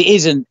 because it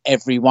isn't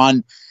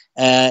everyone.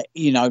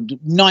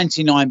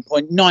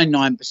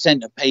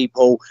 99.99% of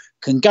people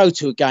can go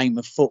to a game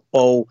of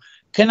football,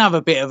 can have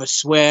a bit of a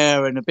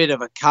swear and a bit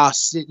of a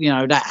cuss, you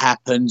know, that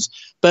happens,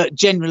 but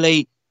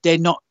generally they're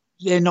not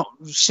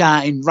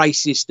shouting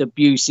racist,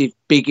 abusive,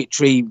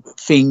 bigotry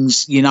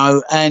things, you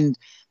know, and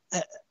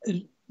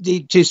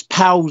it just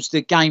pales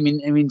the game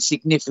in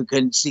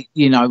significance.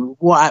 You know,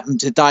 what happened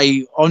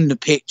today on the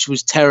pitch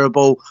was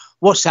terrible.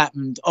 What's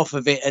happened off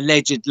of it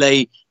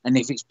allegedly, and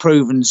if it's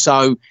proven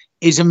so,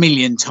 is a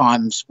million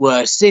times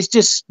worse. There's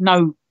just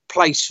no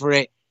place for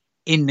it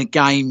in the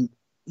game.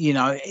 You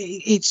know,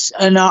 it's,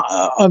 and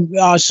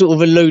I sort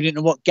of alluding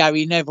to what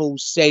Gary Neville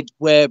said,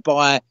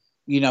 whereby,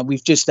 you know,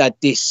 we've just had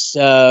this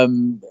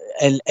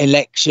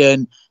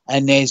election,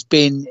 and it's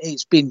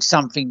been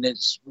something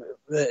that's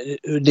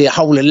the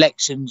whole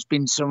election's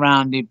been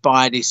surrounded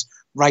by this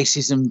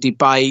racism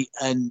debate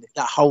and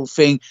that whole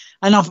thing.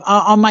 And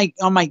I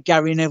make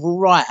Gary Neville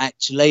right.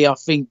 Actually, I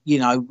think, you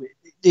know,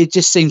 it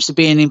just seems to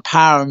be an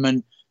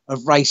empowerment of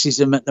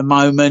racism at the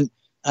moment,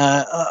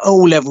 at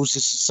all levels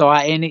of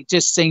society, and it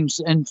just seems,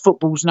 and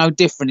football's no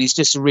different. It's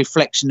just a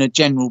reflection of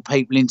general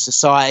people in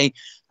society,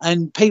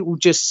 and people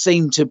just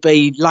seem to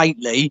be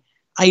lately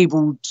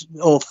able to,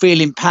 or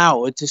feel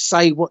empowered to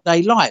say what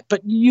they like.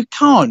 But you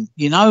can't,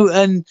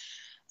 and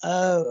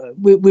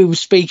we were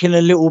speaking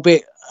a little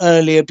bit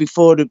earlier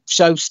before the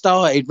show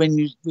started when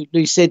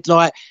you said,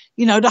 like,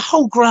 the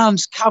whole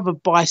ground's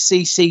covered by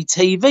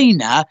CCTV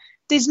now.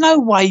 There's no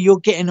way you're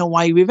getting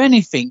away with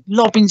anything,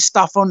 lobbing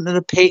stuff onto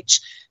the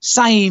pitch,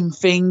 saying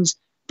things.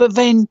 But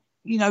then,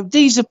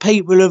 these are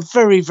people of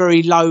very,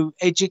 very low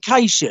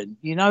education.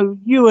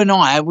 You and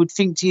I would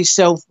think to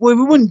yourself, well,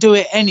 we wouldn't do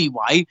it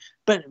anyway,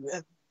 but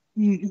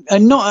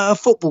and not at a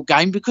football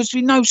game, because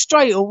we know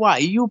straight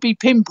away you'll be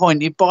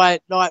pinpointed by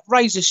like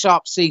razor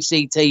sharp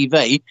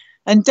CCTV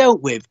and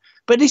dealt with.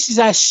 But this is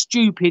how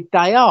stupid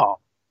they are.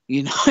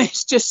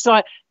 It's just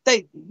like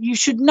you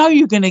should know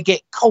you're going to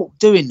get caught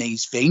doing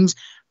these things.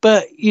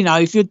 But,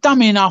 if you're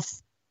dumb enough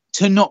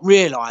to not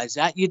realise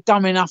that, you're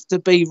dumb enough to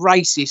be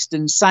racist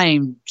and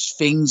saying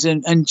things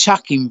and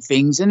chucking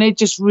things. And there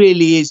just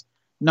really is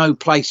no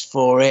place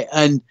for it.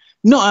 And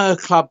not at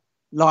a club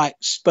like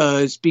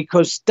Spurs,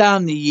 because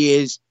down the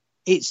years,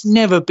 it's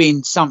never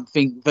been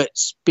something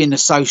that's been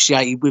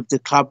associated with the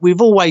club.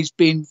 We've always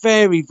been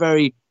very,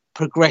 very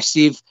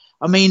progressive.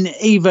 I mean,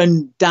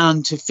 even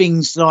down to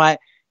things like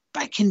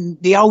back in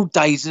the old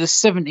days of the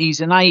 70s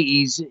and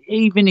 80s,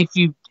 even if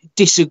you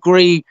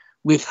disagree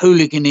with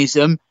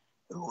hooliganism,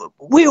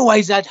 we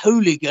always had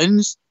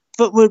hooligans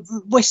that were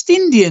West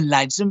Indian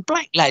lads and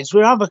black lads,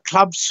 where other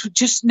clubs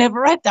just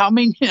never had that. I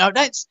mean,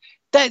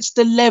 that's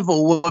the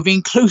level of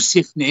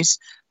inclusiveness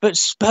that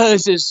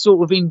Spurs has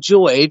sort of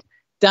enjoyed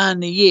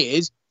down the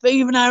years. But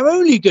even our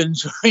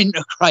hooligans were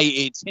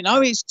integrated.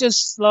 It's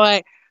just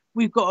like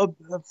we've got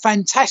a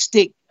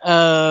fantastic,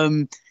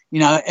 LGBT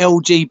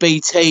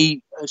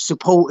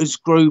supporters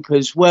group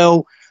as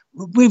well.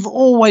 We've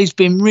always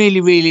been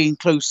really, really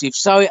inclusive.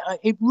 So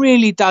it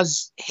really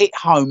does hit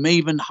home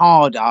even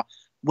harder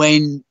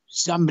when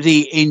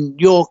somebody in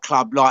your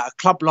club, like a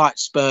club like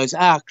Spurs,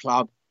 our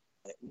club,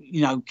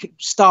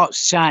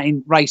 starts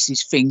shouting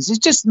racist things. There's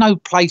just no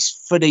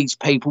place for these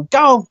people.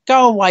 Go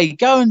away,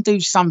 go and do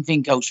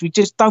something else. We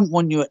just don't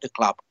want you at the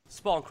club.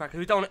 Spot on, Cracker.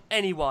 We don't want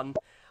anyone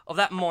of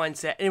that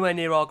mindset anywhere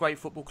near our great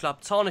football club,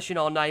 tarnishing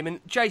our name.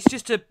 And Jace,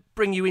 just to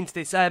bring you into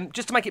this,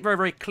 just to make it very,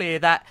 very clear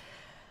that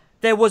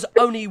there was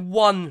only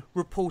one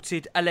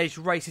reported alleged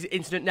racist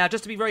incident. Now,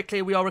 just to be very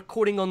clear, we are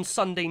recording on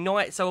Sunday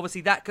night, so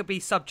obviously that could be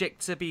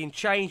subject to being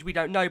changed. We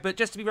don't know. But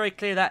just to be very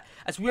clear that,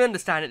 as we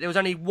understand it, there was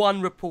only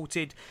one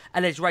reported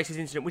alleged racist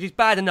incident, which is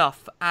bad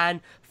enough.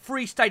 And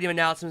 3 stadium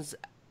announcements,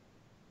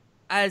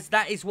 as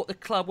that is what the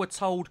club were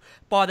told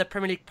by the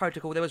Premier League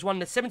protocol. There was one in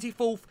the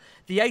 74th,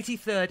 the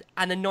 83rd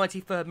and the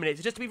 93rd minute.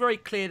 So just to be very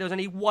clear, there was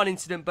only one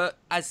incident, but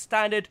as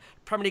standard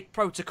Premier League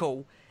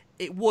protocol,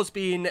 it was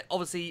being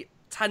obviously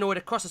tannoyed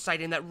across the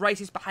stadium that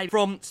racist behaviour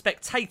from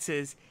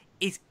spectators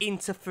is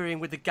interfering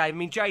with the game. I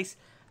mean, Jace,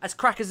 as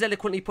Crackers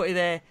eloquently put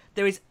it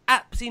there is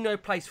absolutely no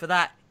place for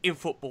that in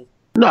football.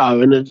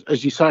 No, and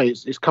as you say,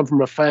 it's come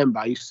from a fan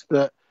base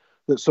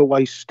that's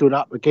always stood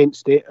up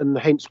against it, and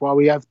hence why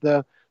we have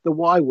the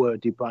Y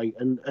word debate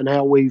and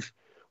how we've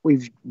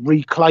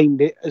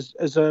reclaimed it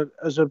as a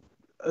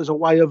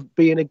way of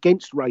being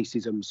against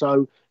racism.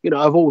 So,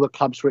 of all the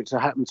clubs for it to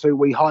happen to,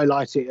 we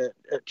highlight it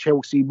at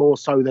Chelsea more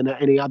so than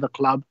at any other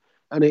club.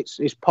 And it's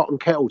pot and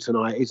kettle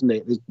tonight, isn't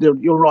it?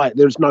 You're right,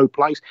 there's no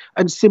place.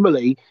 And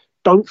similarly,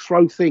 don't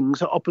throw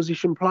things at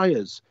opposition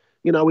players.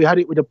 We had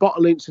it with a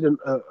bottle incident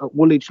at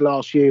Woolwich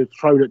last year,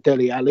 thrown at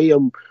Dele Alli,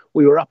 and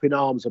we were up in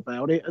arms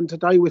about it. And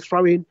today we're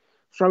throwing,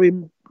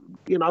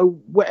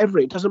 whatever.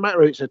 It doesn't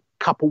matter if it's a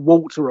cup of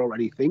water or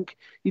anything.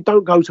 You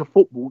don't go to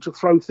football to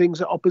throw things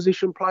at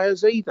opposition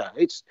players either.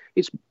 It's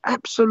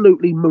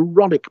absolutely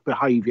moronic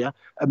behaviour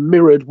and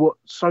mirrored what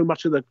so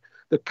much of the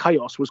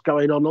chaos was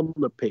going on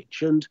the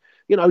pitch. And,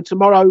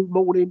 tomorrow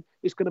morning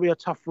it's going to be a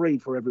tough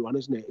read for everyone,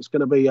 isn't it? It's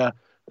going to be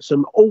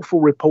some awful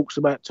reports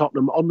about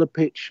Tottenham on the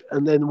pitch,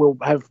 and then we'll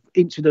have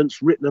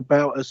incidents written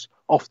about us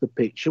off the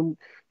pitch. And,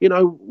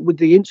 with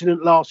the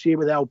incident last year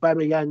with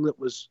Aubameyang, that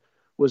was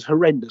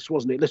horrendous,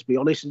 wasn't it? Let's be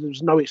honest,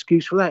 there's no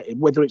excuse for that,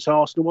 whether it's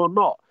Arsenal or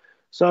not.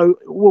 So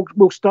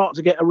we'll start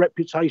to get a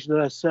reputation of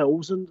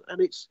ourselves, and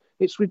it's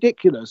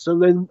ridiculous. And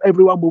then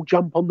everyone will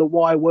jump on the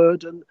Y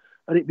word, and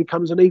it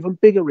becomes an even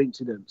bigger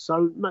incident.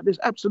 So there's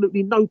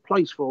absolutely no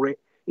place for it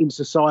in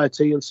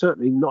society, and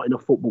certainly not in a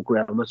football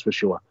ground, that's for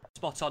sure.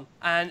 Spot on.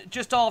 And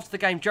just after the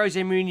game,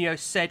 Jose Mourinho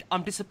said,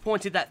 "I'm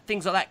disappointed that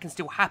things like that can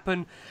still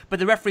happen, but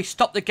the referee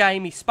stopped the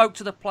game. He spoke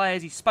to the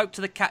players, he spoke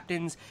to the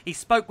captains, he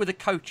spoke with the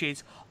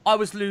coaches. I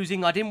was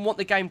losing, I didn't want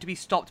the game to be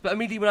stopped, but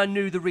immediately when I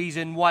knew the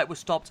reason why it was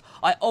stopped,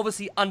 I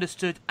obviously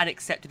understood and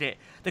accepted it.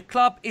 The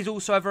club is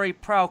also a very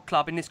proud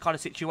club in this kind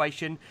of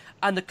situation,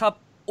 and the club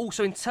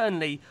also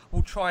internally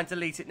will try and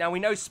delete it." Now, we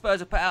know Spurs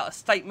have put out a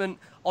statement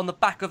on the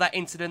back of that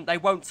incident. They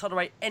won't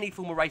tolerate any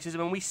form of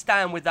racism, and we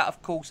stand with that,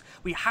 of course.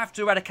 We have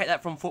to eradicate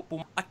that from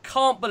football. I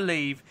can't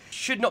believe it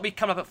should not be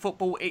coming up at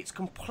football. It's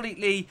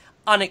completely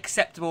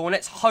unacceptable, and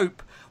let's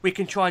hope we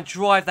can try and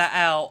drive that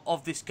out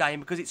of this game,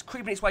 because it's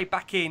creeping its way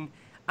back in,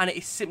 and it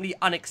is simply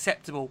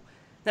unacceptable.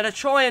 Now, to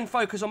try and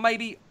focus on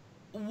maybe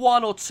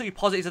one or two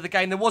positives of the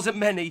game. There wasn't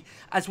many,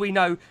 as we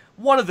know.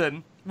 One of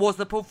them was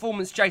the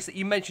performance, Jace, that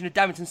you mentioned of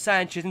Davinson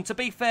Sanchez. And to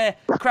be fair,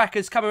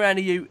 Crackers, coming around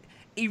to you,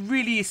 he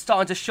really is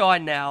starting to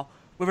shine now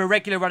with a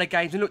regular run of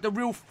games. And look, the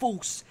real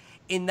force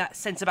in that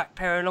centre-back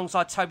pair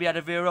alongside Toby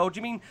Alderweireld.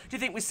 Do you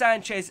think with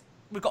Sanchez,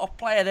 we've got a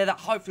player there that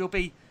hopefully will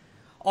be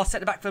our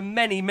centre-back for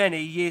many,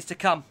 many years to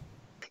come?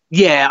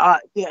 Yeah,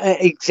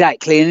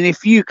 exactly. And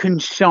if you can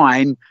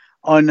shine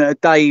on a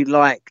day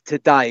like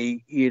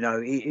today,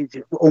 it's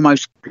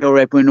almost pure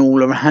Edwin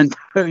all around.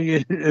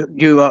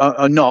 you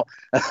are not.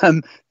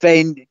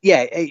 Then,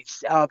 yeah,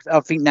 I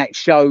think that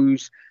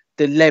shows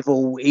the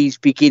level he's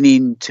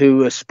beginning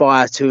to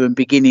aspire to and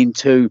beginning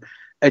to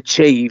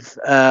achieve.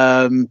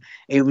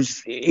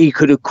 He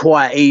could have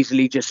quite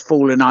easily just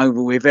fallen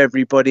over with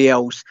everybody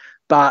else,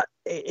 but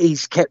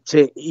he's kept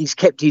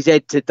his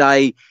head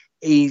today.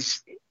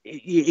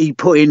 He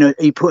put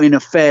in a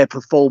fair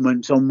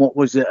performance on what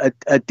was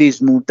a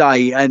dismal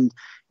day, and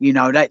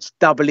that's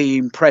doubly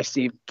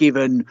impressive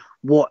given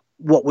what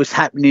was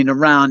happening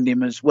around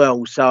him as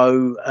well.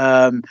 So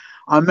I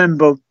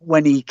remember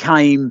when he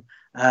came,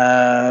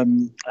 a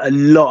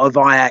lot of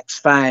Ajax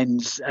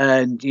fans,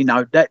 and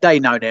they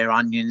know their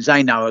onions.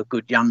 They know a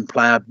good young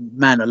player,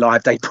 man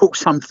alive. They put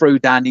some through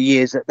down the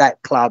years at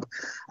that club,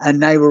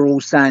 and they were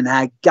all saying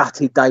how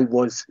gutted they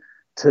was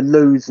to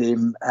lose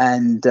him,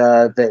 and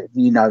that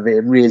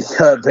it really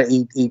hurt that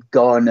he'd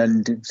gone,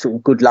 and sort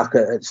of good luck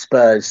at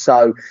Spurs.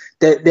 So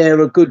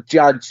they're a good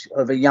judge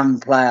of a young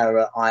player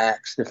at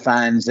Ajax, the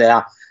fans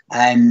there,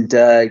 and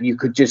you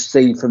could just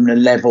see from the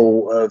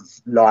level of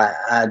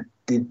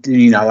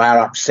how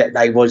upset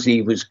they was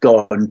he was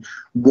gone,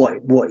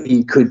 what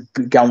he could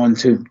go on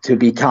to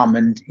become.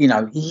 And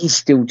he's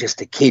still just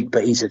a kid,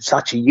 but he's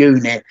such a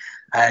unit.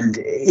 And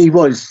he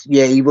was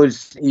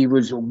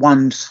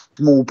one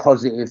small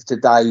positive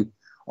today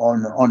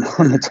on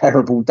a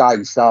terrible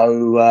day.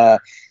 So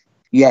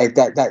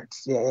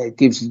that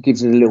gives it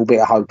a little bit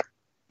of hope.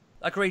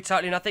 Agree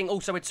totally, and I think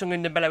also with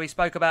Tanguy Ndombele we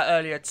spoke about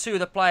earlier, two of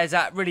the players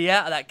that really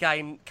out of that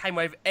game came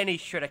away with any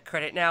shred of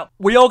credit. Now,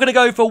 we are going to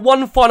go for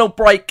one final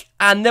break,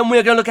 and then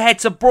we're going to look ahead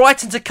to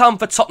Brighton to come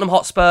for Tottenham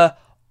Hotspur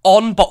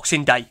on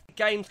Boxing Day.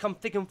 Games come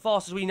thick and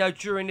fast, as we know,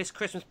 during this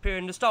Christmas period.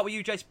 And to start with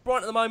you, Jace,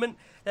 Brighton at the moment,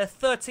 they're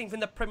 13th in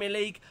the Premier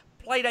League,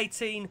 played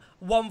 18,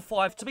 won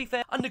 5. To be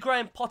fair, under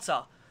Graham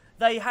Potter,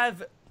 they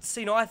have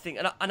seen, I think,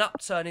 an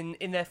upturn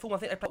in their form. I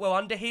think they played well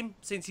under him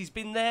since he's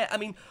been there. I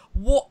mean,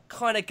 what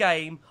kind of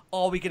game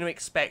are we going to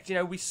expect?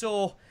 We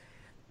saw,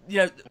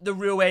 the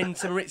real end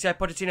to Maurizio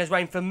Pochettino's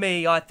reign for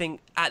me, I think,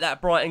 at that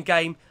Brighton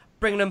game.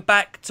 Bringing them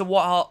back to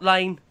White Hart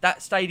Lane,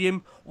 that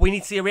stadium, we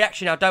need to see a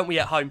reaction now, don't we,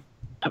 at home?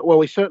 Well,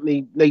 we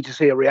certainly need to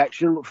see a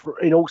reaction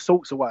in all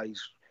sorts of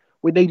ways.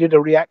 We needed a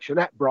reaction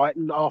at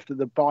Brighton after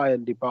the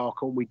Bayern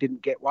debacle, and we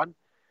didn't get one.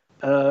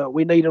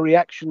 We need a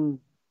reaction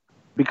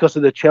because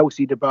of the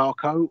Chelsea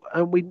debacle,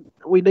 and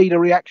we need a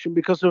reaction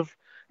because of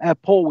how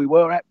poor we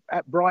were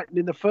at Brighton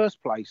in the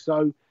first place.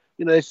 So,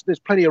 there's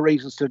plenty of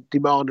reasons to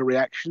demand a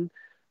reaction.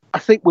 I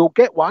think we'll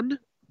get one,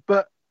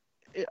 but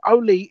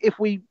only if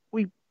we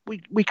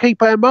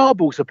keep our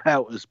marbles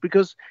about us,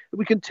 because if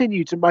we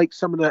continue to make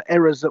some of the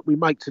errors that we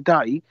make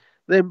today,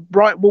 then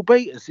Brighton will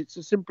beat us. It's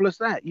as simple as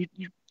that.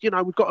 We've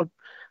got to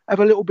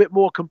have a little bit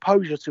more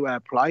composure to our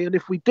play, and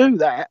if we do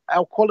that,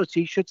 our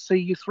quality should see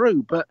you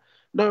through. But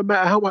no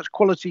matter how much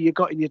quality you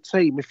got in your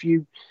team, if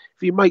you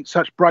make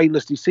such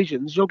brainless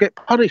decisions, you'll get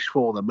punished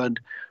for them. And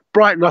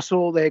Brighton, I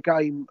saw their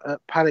game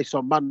at Palace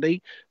on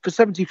Monday. For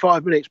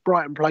 75 minutes,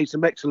 Brighton played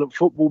some excellent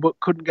football, but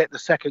couldn't get the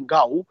second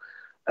goal.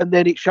 And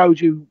then it showed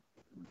you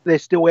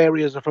there's still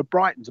areas for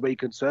Brighton to be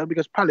concerned,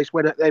 because Palace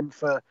went at them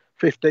for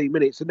 15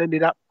 minutes and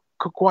ended up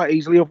could quite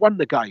easily have won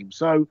the game.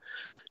 So,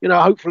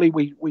 hopefully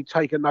we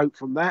take a note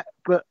from that.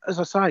 But as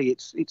I say,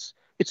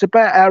 it's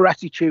about our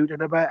attitude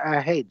and about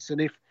our heads. And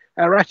if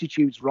our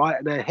attitude's right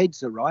and our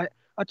heads are right,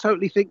 I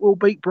totally think we'll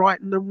beat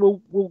Brighton and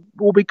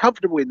we'll be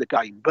comfortable in the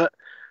game. But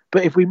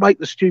if we make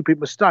the stupid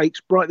mistakes,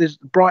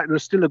 Brighton are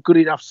still a good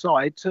enough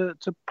side to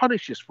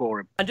punish us for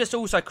them. And just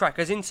also,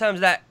 Crackers, in terms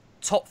of that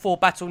top four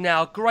battle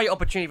now, great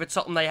opportunity for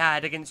Tottenham they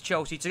had against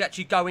Chelsea to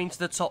actually go into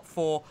the top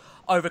four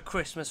over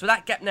Christmas. With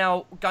that gap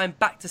now going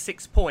back to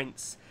 6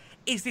 points,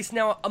 is this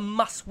now a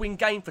must-win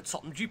game for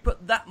Tottenham? Do you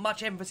put that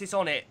much emphasis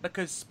on it?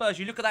 Because Spurs,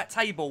 you look at that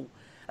table,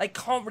 they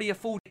can't really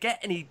afford to get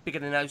any bigger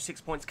than those 6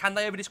 points, can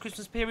they, over this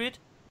Christmas period?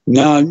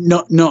 No,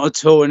 not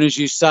at all. And as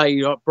you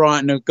say,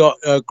 Brighton have got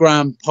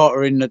Graham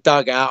Potter in the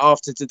dugout.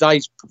 After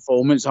today's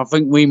performance, I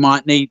think we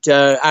might need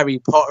Harry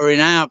Potter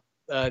in our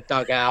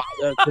dugout.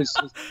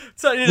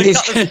 Certainly need a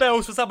couple of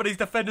spells for some of these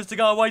defenders to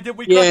go away, didn't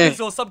we? Yeah.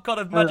 Or some kind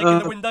of magic in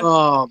the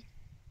window.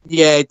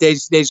 Yeah,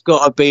 there's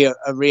got to be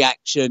a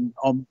reaction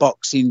on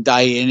Boxing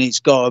Day, and it's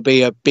got to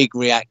be a big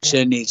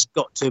reaction. It's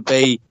got to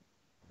be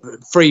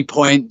 3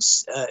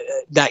 points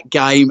that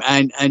game,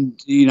 and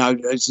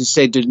as I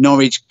said, the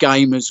Norwich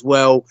game as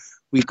well.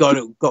 We've got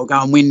to go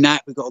and win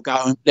that. We've got to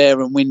go there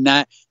and win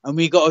that, and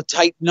we've got to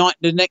take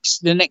the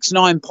next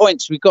 9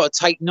 points. We've got to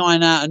take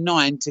 9 out of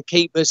 9 to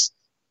keep us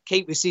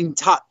keep us in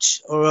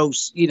touch, or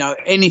else,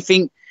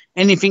 anything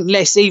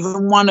less,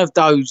 even one of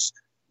those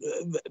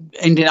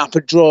ending up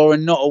a draw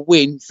and not a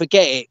win,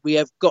 forget it. We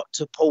have got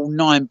to pull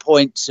 9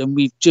 points, and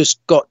we've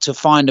just got to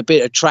find a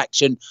bit of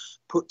traction,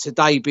 put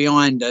today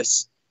behind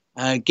us,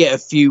 get a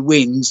few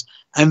wins,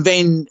 and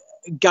then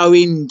go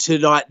into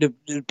like the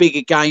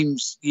bigger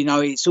games.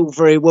 It's all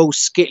very well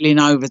skittling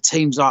over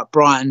teams like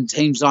Brighton,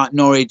 teams like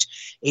Norwich.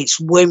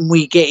 It's when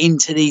we get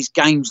into these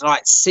games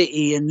like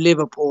City and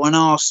Liverpool and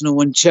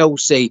Arsenal and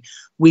Chelsea,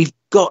 we've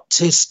got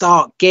to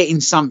start getting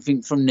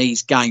something from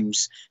these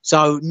games.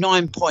 So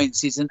 9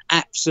 points is an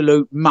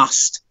absolute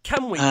must.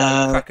 Can we,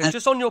 Crackers?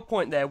 Just on your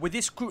point there, with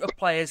this group of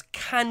players,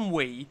 can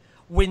we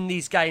win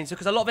these games?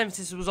 Because a lot of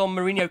emphasis was on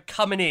Mourinho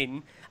coming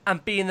in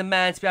and being the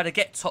man to be able to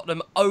get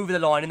Tottenham over the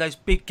line in those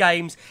big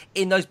games,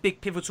 in those big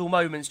pivotal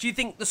moments. Do you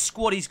think the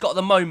squad he's got at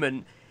the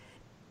moment,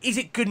 is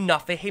it good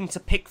enough for him to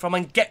pick from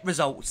and get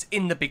results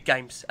in the big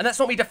games? And that's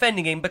not me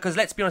defending him, because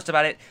let's be honest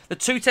about it, the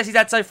 2 tests he's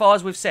had so far,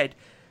 as we've said,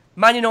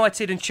 Man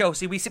United and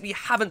Chelsea, we simply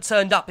haven't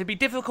turned up. It'd be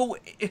difficult.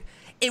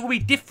 It would be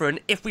different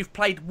if we've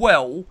played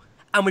well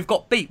and we've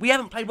got beat. We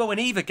haven't played well in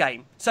either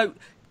game. So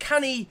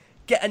can he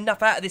get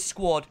enough out of this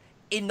squad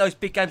in those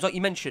big games like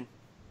you mentioned?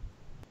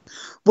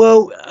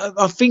 Well,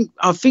 I think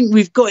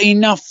we've got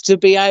enough to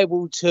be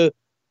able to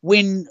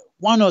win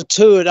 1 or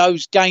 2 of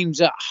those games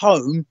at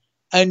home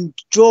and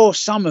draw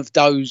some of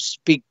those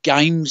big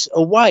games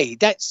away.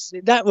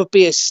 That would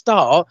be a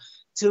start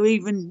to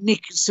even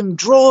nick some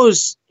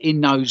draws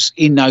in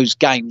those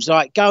games.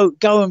 Like go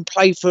and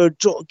play for a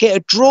draw, get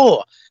a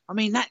draw. I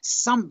mean, that's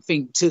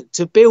something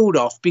to build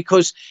off,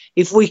 because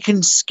if we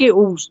can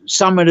skittle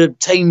some of the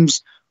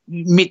teams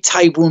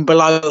mid-table and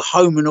below,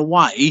 home and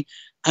away,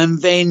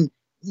 and then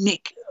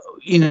nick,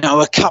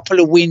 a couple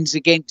of wins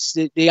against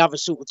the other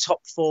sort of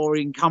top 4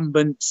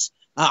 incumbents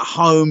at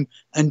home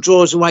and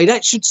draws away,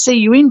 that should see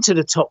you into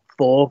the top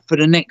 4 for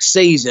the next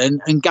season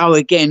and go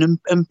again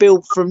and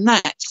build from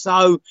that.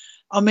 So,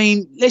 I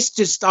mean, let's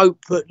just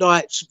hope that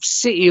like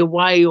City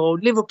away or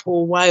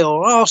Liverpool away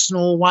or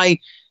Arsenal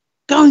away,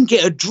 go and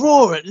get a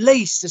draw at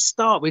least to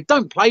start with.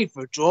 Don't play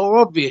for a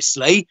draw,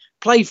 obviously.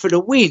 Play for the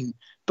win.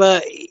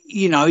 But,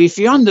 if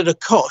you're under the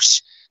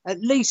cosh,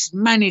 at least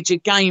manage a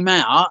game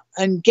out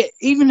and get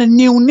even a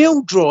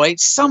 0-0 draw.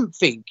 It's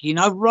something,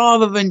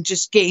 rather than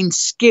just getting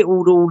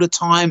skittled all the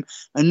time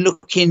and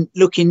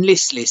looking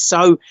listless.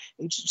 So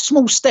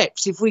small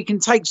steps. If we can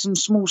take some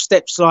small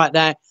steps like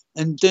that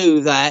and do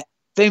that,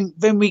 then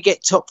we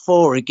get top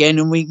 4 again,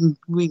 and we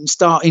can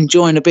start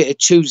enjoying a bit of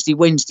Tuesday,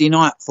 Wednesday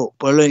night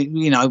football.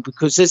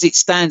 Because as it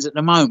stands at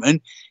the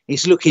moment,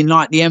 it's looking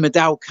like the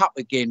Emmerdale Cup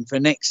again for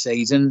next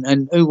season,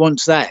 and who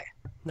wants that?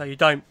 No, you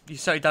don't. You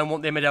certainly don't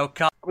want the Emmerdale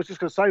Cup. I was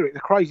just going to say, Rick, the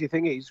crazy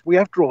thing is we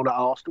have drawn at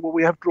Arsenal,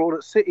 we have drawn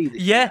at City this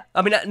year.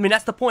 I mean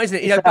that's the point, isn't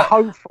it? It's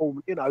home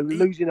form,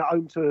 losing at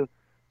home to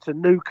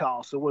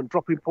Newcastle and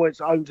dropping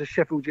points at home to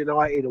Sheffield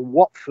United and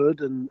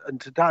Watford and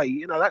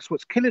today, that's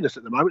what's killing us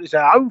at the moment. It's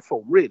our home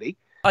form, really.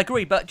 I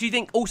agree, but do you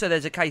think also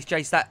there's a case,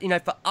 Jace, that,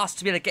 for us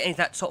to be able to get into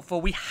that top 4,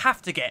 we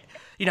have to get,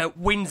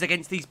 wins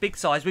against these big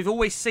sides? We've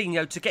always seen,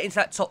 to get into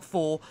that top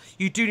 4,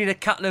 you do need a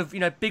couple of,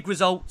 big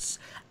results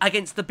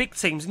against the big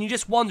teams. And you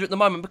just wonder at the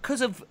moment, because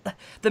of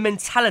the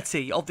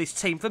mentality of this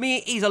team, for me,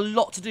 it is a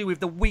lot to do with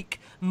the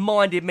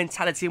weak-minded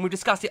mentality. And we've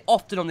discussed it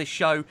often on this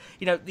show,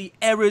 the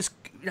errors,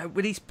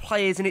 with these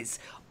players, and it's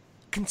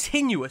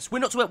continuous. We're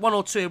not talking about 1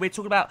 or 2, we're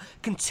talking about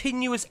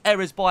continuous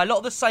errors by a lot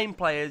of the same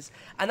players,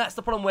 and that's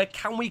the problem. Where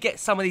can we get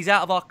some of these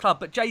out of our club?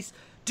 But Jace,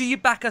 do you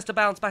back us to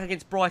bounce back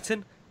against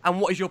Brighton,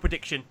 and what is your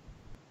prediction?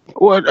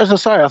 Well, as I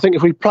say, I think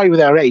if we play with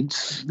our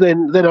heads,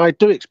 then I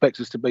do expect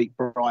us to beat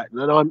Brighton,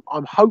 and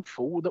I'm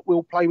hopeful that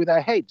we'll play with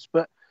our heads,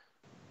 but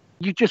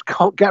you just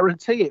can't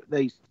guarantee it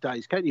these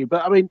days, can you?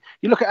 But I mean,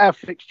 you look at our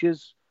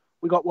fixtures,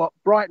 we got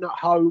Brighton at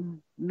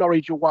home,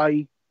 Norwich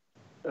away,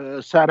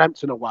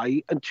 Southampton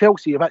away, and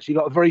Chelsea have actually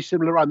got a very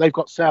similar run. They've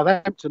got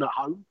Southampton at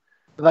home,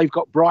 and they've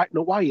got Brighton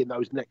away in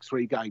those next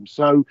 3 games.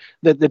 So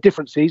the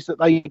difference is that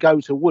they go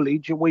to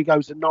Woolwich and we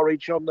go to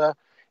Norwich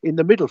in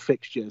the middle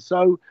fixture.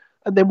 So,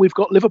 and then we've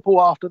got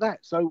Liverpool after that.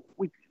 So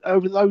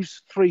over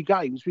those 3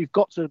 games, we've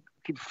got to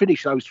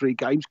finish those 3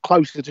 games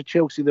closer to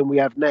Chelsea than we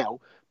have now,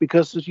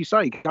 because, as you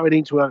say, going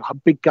into a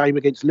big game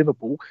against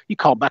Liverpool, you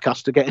can't back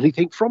us to get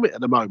anything from it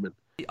at the moment.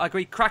 I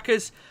agree.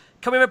 Crackers,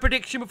 can we have a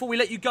prediction before we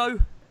let you go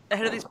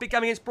ahead of this big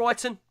game against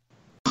Brighton?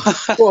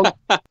 Go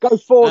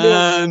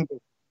 4-0.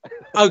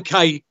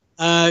 Okay.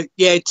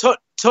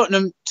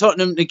 Tottenham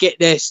to get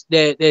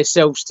their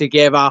selves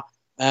together,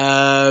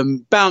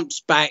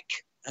 bounce back.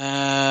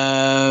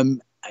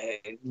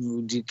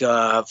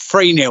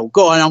 3-0.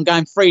 Go on, I'm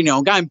going 3-0.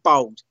 I'm going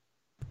bold.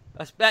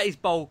 That is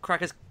bold,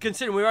 Crackers.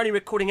 Considering we're only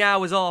recording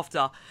hours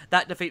after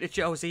that defeat to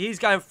Chelsea, he's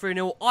going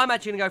 3-0. I'm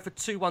actually going to go for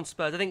 2-1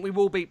 Spurs. I think we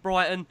will beat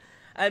Brighton.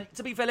 And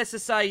to be fair, let's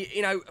just say,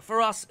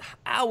 for us,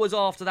 hours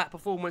after that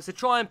performance, to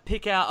try and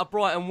pick out a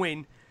Brighton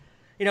win,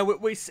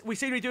 we seem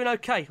to be doing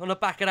okay on the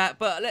back of that.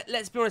 But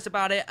let's be honest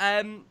about it.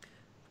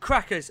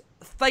 Crackers,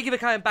 thank you for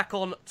coming back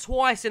on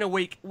twice in a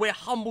week. We're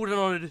humbled and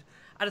honoured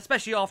And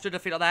especially after a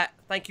defeat like that,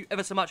 thank you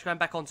ever so much for going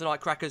back on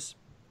tonight, Crackers.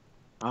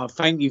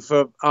 Thank you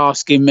for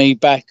asking me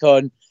back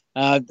on.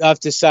 I have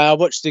to say, I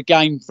watched the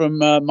game from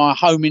my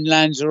home in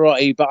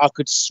Lanzarote, but I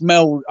could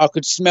smell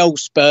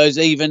Spurs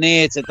even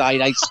here today.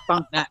 They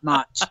stunk that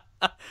much.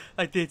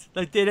 They did.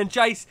 And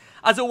Jace,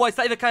 as always,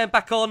 thank you for coming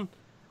back on.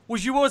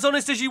 Was you as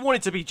honest as you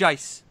wanted to be,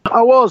 Jace?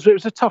 I was. It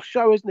was a tough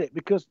show, isn't it?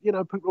 Because,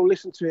 people will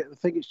listen to it and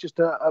think it's just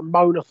a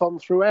moan-a-thon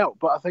throughout.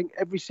 But I think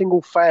every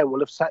single fan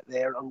will have sat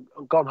there and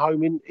gone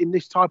home in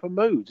this type of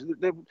mood.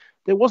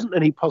 There wasn't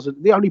any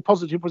positive. The only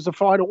positive was the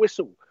final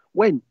whistle.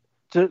 When?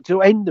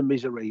 To end the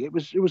misery. It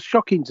was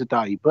shocking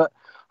today. But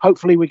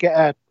hopefully we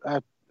get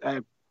our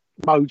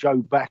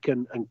mojo back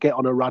and get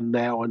on a run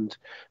now and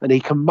he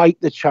can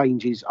make the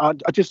changes. I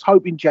just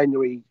hope in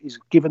January he's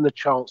given the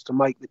chance to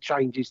make the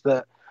changes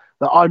that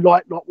I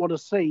might not want to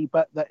see,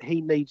 but that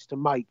he needs to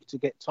make to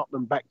get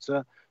Tottenham back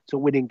to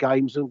winning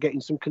games and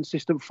getting some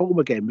consistent form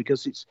again,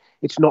 because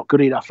it's not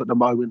good enough at the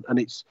moment and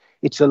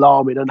it's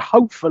alarming. And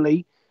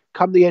hopefully,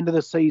 come the end of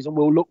the season,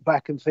 we'll look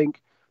back and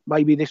think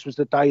maybe this was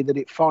the day that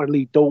it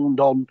finally dawned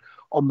on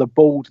the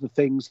board the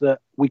things that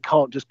we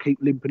can't just keep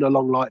limping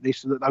along like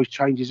this, and that those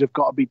changes have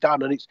got to be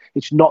done. And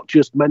it's not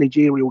just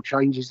managerial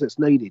changes that's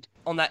needed.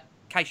 On that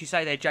case you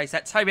say there, Jace,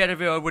 that Toby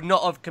Alderweireld would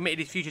not have committed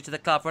his future to the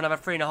club for another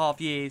 3.5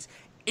 years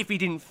if he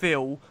didn't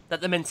feel that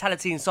the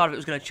mentality inside of it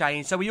was going to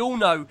change. So we all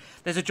know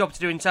there's a job to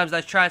do in terms of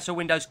those transfer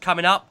windows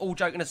coming up. All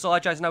joking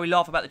aside, Jason, I know we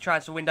laugh about the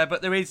transfer window,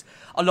 but there is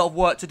a lot of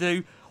work to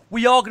do.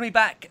 We are going to be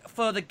back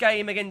for the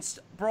game against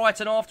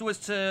Brighton afterwards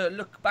to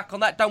look back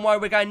on that. Don't worry,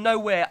 we're going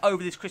nowhere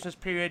over this Christmas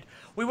period.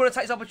 We want to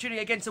take this opportunity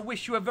again to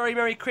wish you a very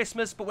Merry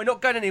Christmas, but we're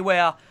not going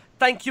anywhere.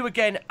 Thank you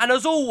again. And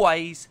as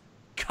always,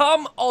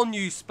 come on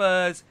you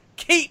Spurs.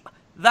 Keep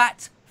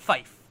that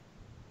faith.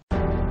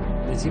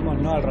 Decimos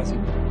no al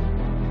racismo.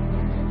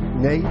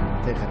 Nee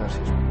tegen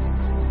racisme.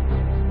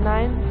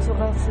 Nein zu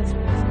Rassismus.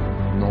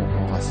 Non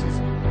au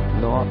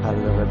racisme. No al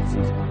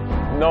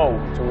racismo. No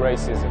to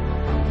racism.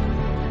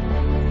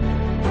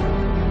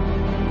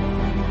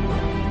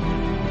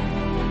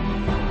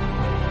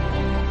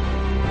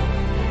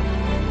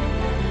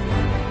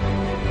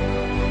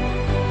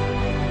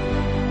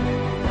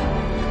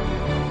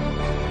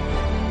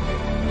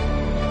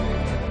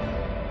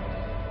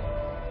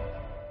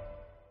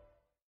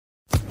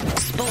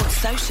 Sports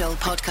Social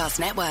Podcast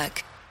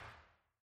Network.